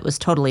have thought it was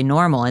totally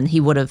normal, and he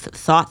would have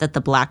thought that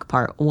the black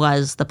part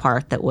was the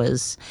part that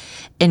was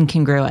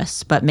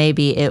incongruous. But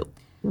maybe it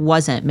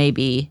wasn't.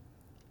 Maybe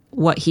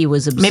what he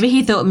was... Maybe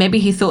he thought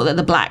that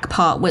the black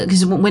part...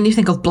 Because when you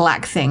think of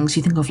black things,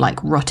 you think of,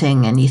 like,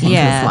 rotting, and you think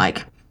of,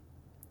 like...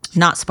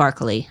 Not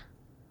sparkly.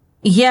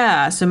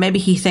 Yeah, so maybe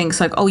he thinks,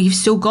 like, oh, you've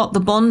still got the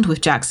bond with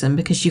Jackson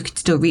because you could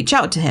still reach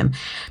out to him.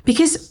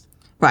 Because...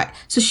 Right,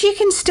 so she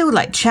can still,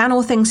 like,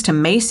 channel things to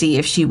Macy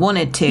if she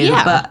wanted to,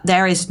 but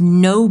there is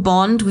no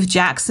bond with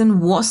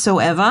Jackson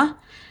whatsoever.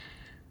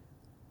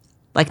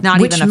 Like, not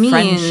even a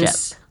friendship.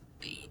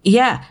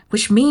 Yeah,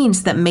 which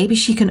means that maybe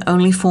she can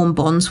only form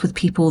bonds with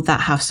people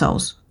that have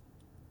souls.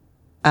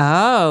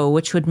 Oh,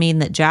 which would mean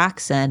that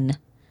Jackson,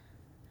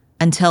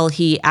 until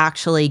he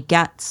actually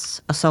gets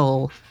a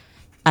soul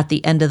at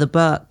the end of the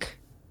book,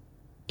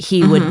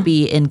 he would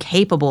be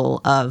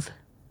incapable of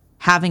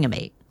having a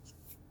mate.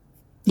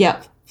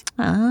 Yep.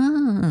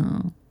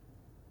 Oh.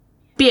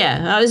 But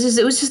yeah, it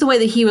was just the way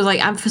that he was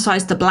like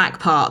emphasized the black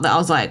part that I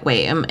was like,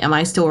 wait, am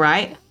I still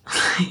right?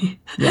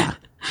 Yeah.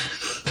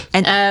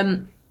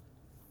 And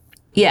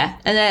yeah,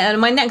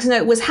 and my next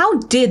note was, how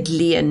did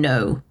Leah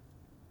know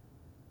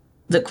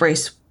that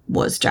Grace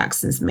was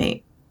Jackson's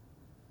mate?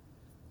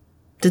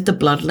 Did the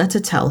blood letter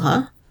tell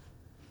her?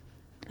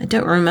 I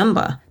don't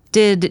remember.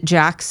 Did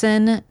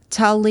Jackson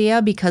tell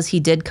Leah? Because he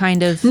did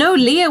kind of... No,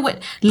 Leah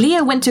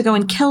went to go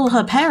and kill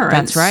her parents.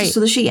 That's right. So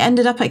that she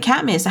ended up at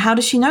Katmere. So how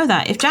does she know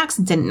that if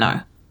Jackson didn't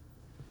know?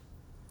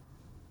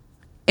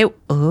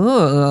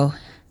 Oh.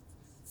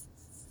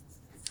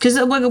 Because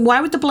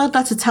why would the blood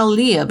letter tell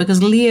Leah? Because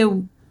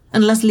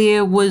unless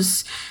Leah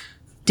was...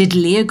 Did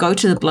Leah go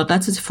to the blood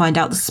letter to find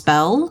out the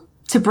spell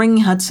to bring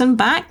Hudson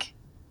back?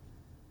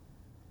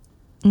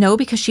 No,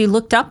 because she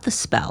looked up the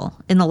spell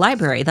in the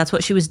library. That's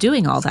what she was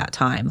doing all that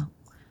time.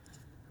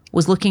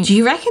 Was looking... Do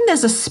you reckon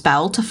there's a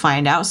spell to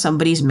find out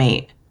somebody's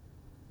mate?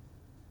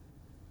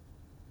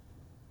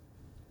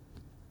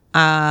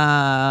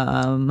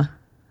 Like,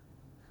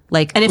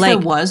 and if there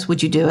was,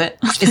 would you do it?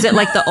 Is it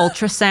like the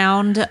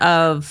ultrasound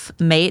of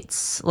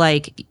mates,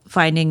 like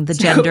finding the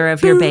gender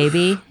of your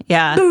baby?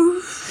 Yeah.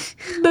 Boof.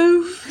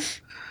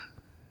 Boof.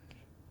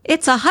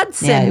 It's a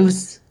Hudson. Yeah, it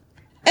was...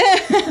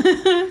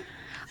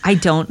 I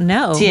don't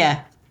know.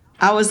 Yeah.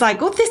 I was like,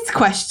 this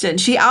question.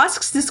 She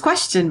asks this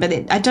question, but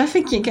I don't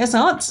think it gets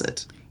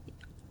answered.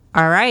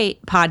 All right,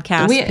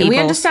 podcast people. We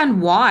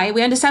understand why.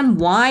 We understand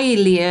why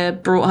Leah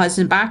brought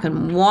Hudson back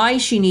and why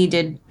she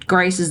needed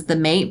Grace as the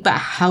mate, but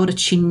how did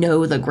she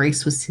know that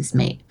Grace was his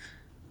mate?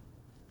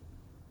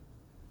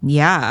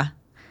 Yeah.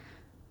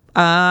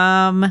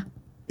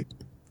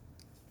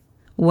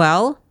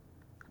 Well,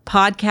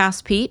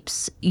 podcast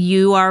peeps,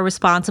 you are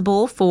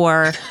responsible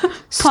for...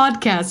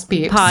 Podcast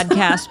peeps.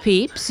 Podcast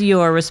peeps,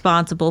 you're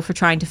responsible for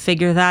trying to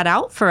figure that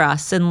out for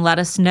us and let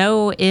us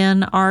know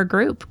in our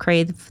group,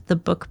 Crave the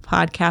Book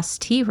Podcast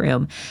Tea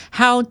Room.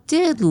 How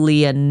did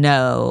Leah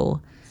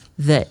know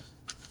that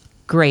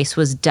Grace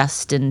was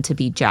destined to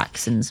be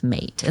Jackson's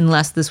mate?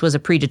 Unless this was a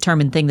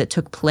predetermined thing that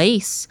took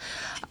place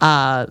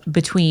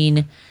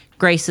between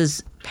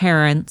Grace's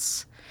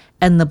parents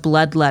and the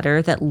blood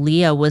letter that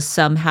Leah was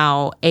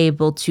somehow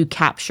able to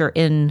capture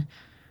in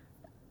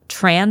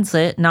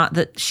transit. Not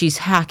that she's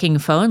hacking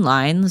phone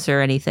lines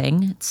or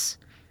anything.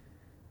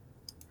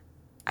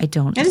 I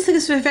just think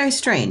it's very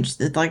strange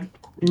that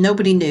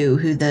nobody knew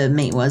who the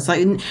mate was.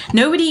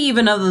 Nobody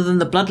even other than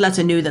the blood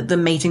letter knew that the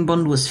mating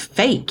bond was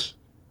fake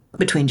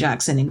between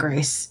Jackson and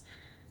Grace.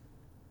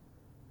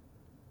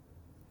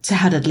 So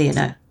how did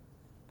Leah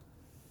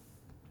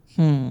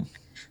know?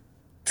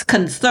 It's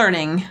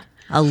concerning.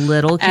 A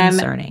little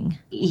concerning.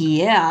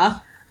 Yeah.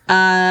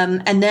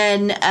 And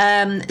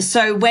then,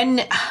 so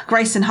when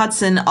Grace and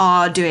Hudson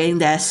are doing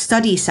their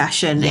study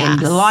session in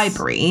the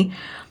library,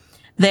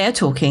 they're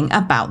talking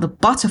about the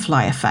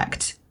butterfly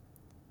effect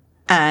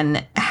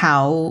and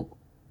how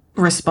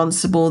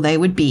responsible they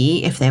would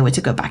be if they were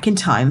to go back in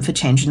time for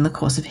changing the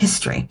course of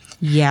history.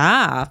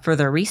 Yeah, for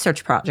their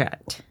research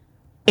project.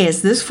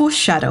 Is this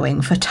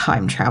foreshadowing for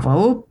time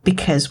travel?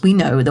 Because we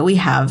know that we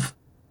have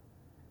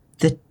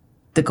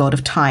the god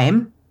of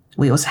time.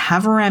 We also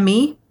have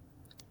Remy.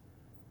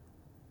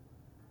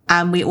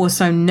 And we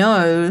also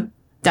know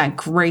that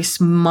Grace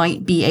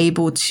might be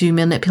able to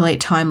manipulate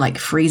time, like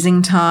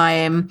freezing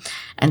time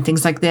and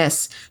things like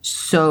this.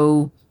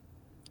 So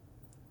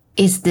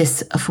is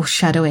this a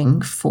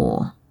foreshadowing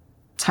for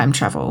time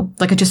travel?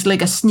 Just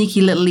a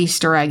sneaky little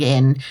Easter egg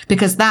in,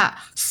 because that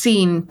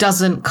scene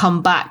doesn't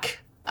come back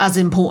as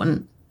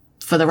important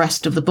for the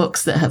rest of the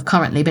books that have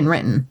currently been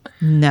written.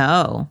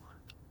 No.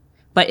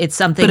 But it's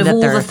something that all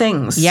the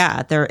things.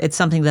 Yeah, it's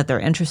something that they're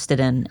interested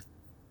in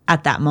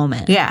at that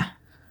moment. Yeah.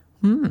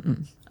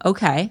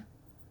 Okay.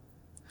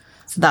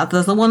 So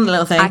that's the one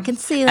little thing. I can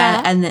see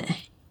that.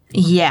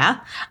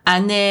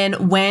 And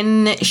then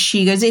when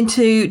she goes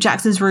into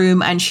Jackson's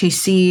room and she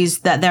sees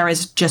that there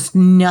is just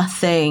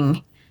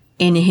nothing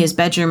in his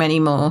bedroom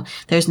anymore.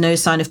 There's no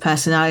sign of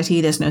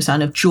personality. There's no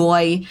sign of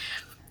joy.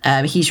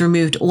 He's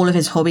removed all of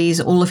his hobbies,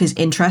 all of his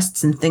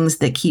interests and things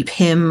that keep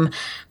him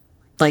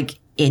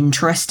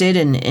interested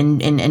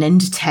and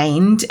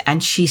entertained.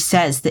 And she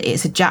says that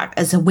it's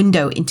as a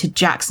window into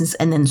Jackson's,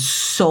 and then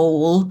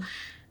soul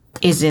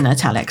is in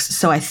italics.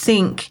 So I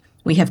think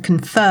we have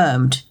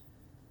confirmed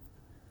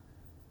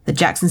that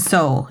Jackson's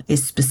soul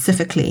is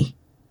specifically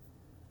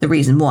the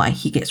reason why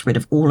he gets rid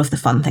of all of the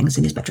fun things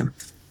in his bedroom.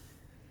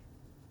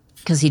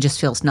 Because he just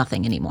feels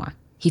nothing anymore.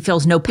 He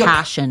feels no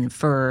passion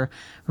for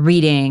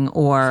reading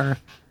or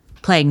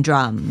playing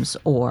drums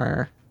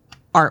or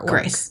artwork.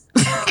 Grace.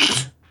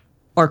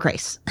 Or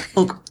Grace.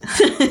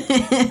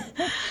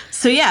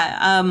 So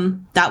yeah,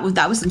 that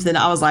was something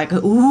that I was like,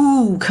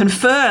 ooh,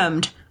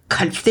 confirmed.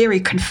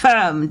 Theory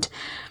confirmed.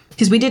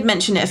 Because we did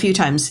mention it a few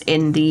times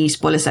in the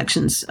spoiler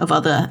sections of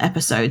other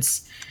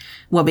episodes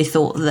where we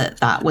thought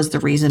that was the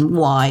reason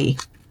why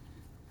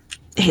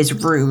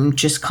his room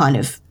just kind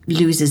of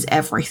loses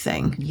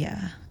everything.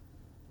 Yeah.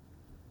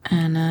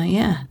 And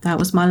that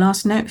was my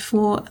last note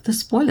for the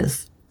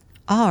spoilers.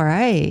 All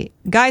right.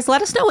 Guys,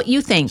 let us know what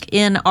you think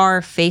in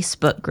our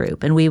Facebook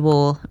group, and we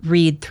will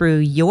read through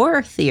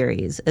your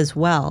theories as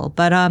well.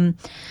 But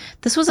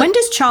this was... When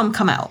does Charm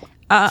come out?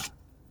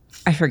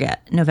 I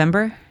forget.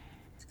 November?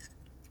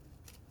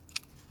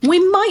 We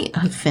might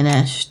have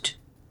finished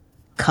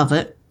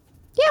Covet.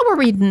 Yeah,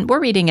 we're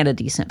reading at a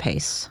decent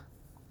pace.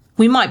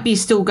 We might be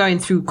still going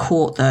through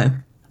Court, though.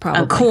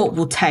 Probably. And Court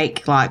will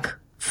take,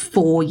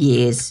 4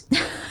 years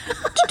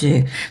to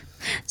do.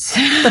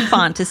 The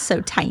font is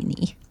so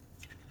tiny.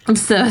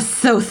 It's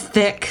so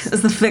thick.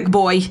 It's the thick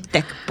boy.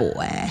 Thick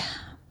boy.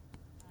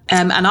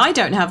 And I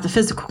don't have the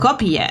physical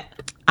copy yet.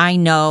 I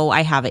know.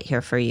 I have it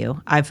here for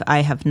you.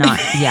 I have not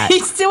yet. You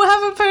still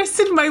haven't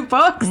posted my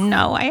box?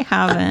 No, I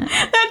haven't.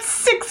 That's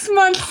 6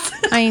 months.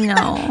 I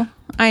know.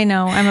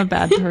 I'm a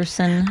bad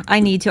person. I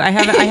need to. I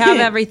have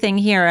everything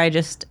here. I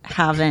just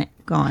haven't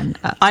gone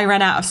up. I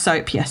ran out of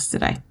soap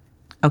yesterday.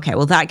 Okay,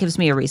 well, that gives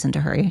me a reason to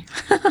hurry.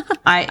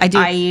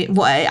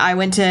 I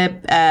went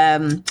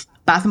to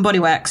Bath and Body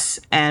Works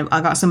and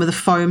I got some of the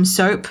foam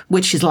soap,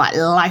 which is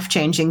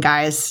life-changing,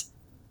 guys.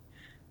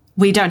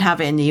 We don't have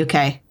it in the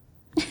UK.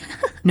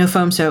 No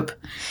foam soap.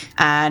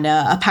 And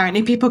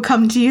apparently people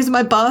come to use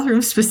my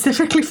bathroom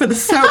specifically for the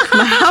soap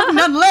and I have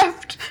none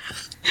left.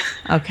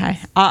 Okay,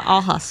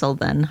 I'll hustle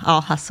then.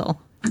 I'll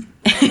hustle.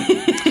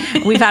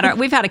 We've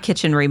had a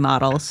kitchen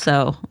remodel,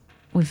 so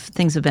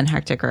things have been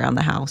hectic around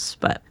the house,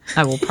 but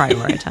I will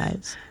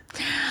prioritize.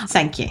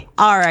 Thank you.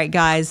 All right,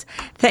 guys.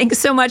 Thanks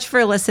so much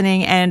for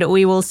listening, and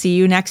we will see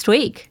you next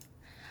week.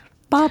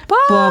 Bye-bye.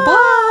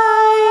 Bye-bye.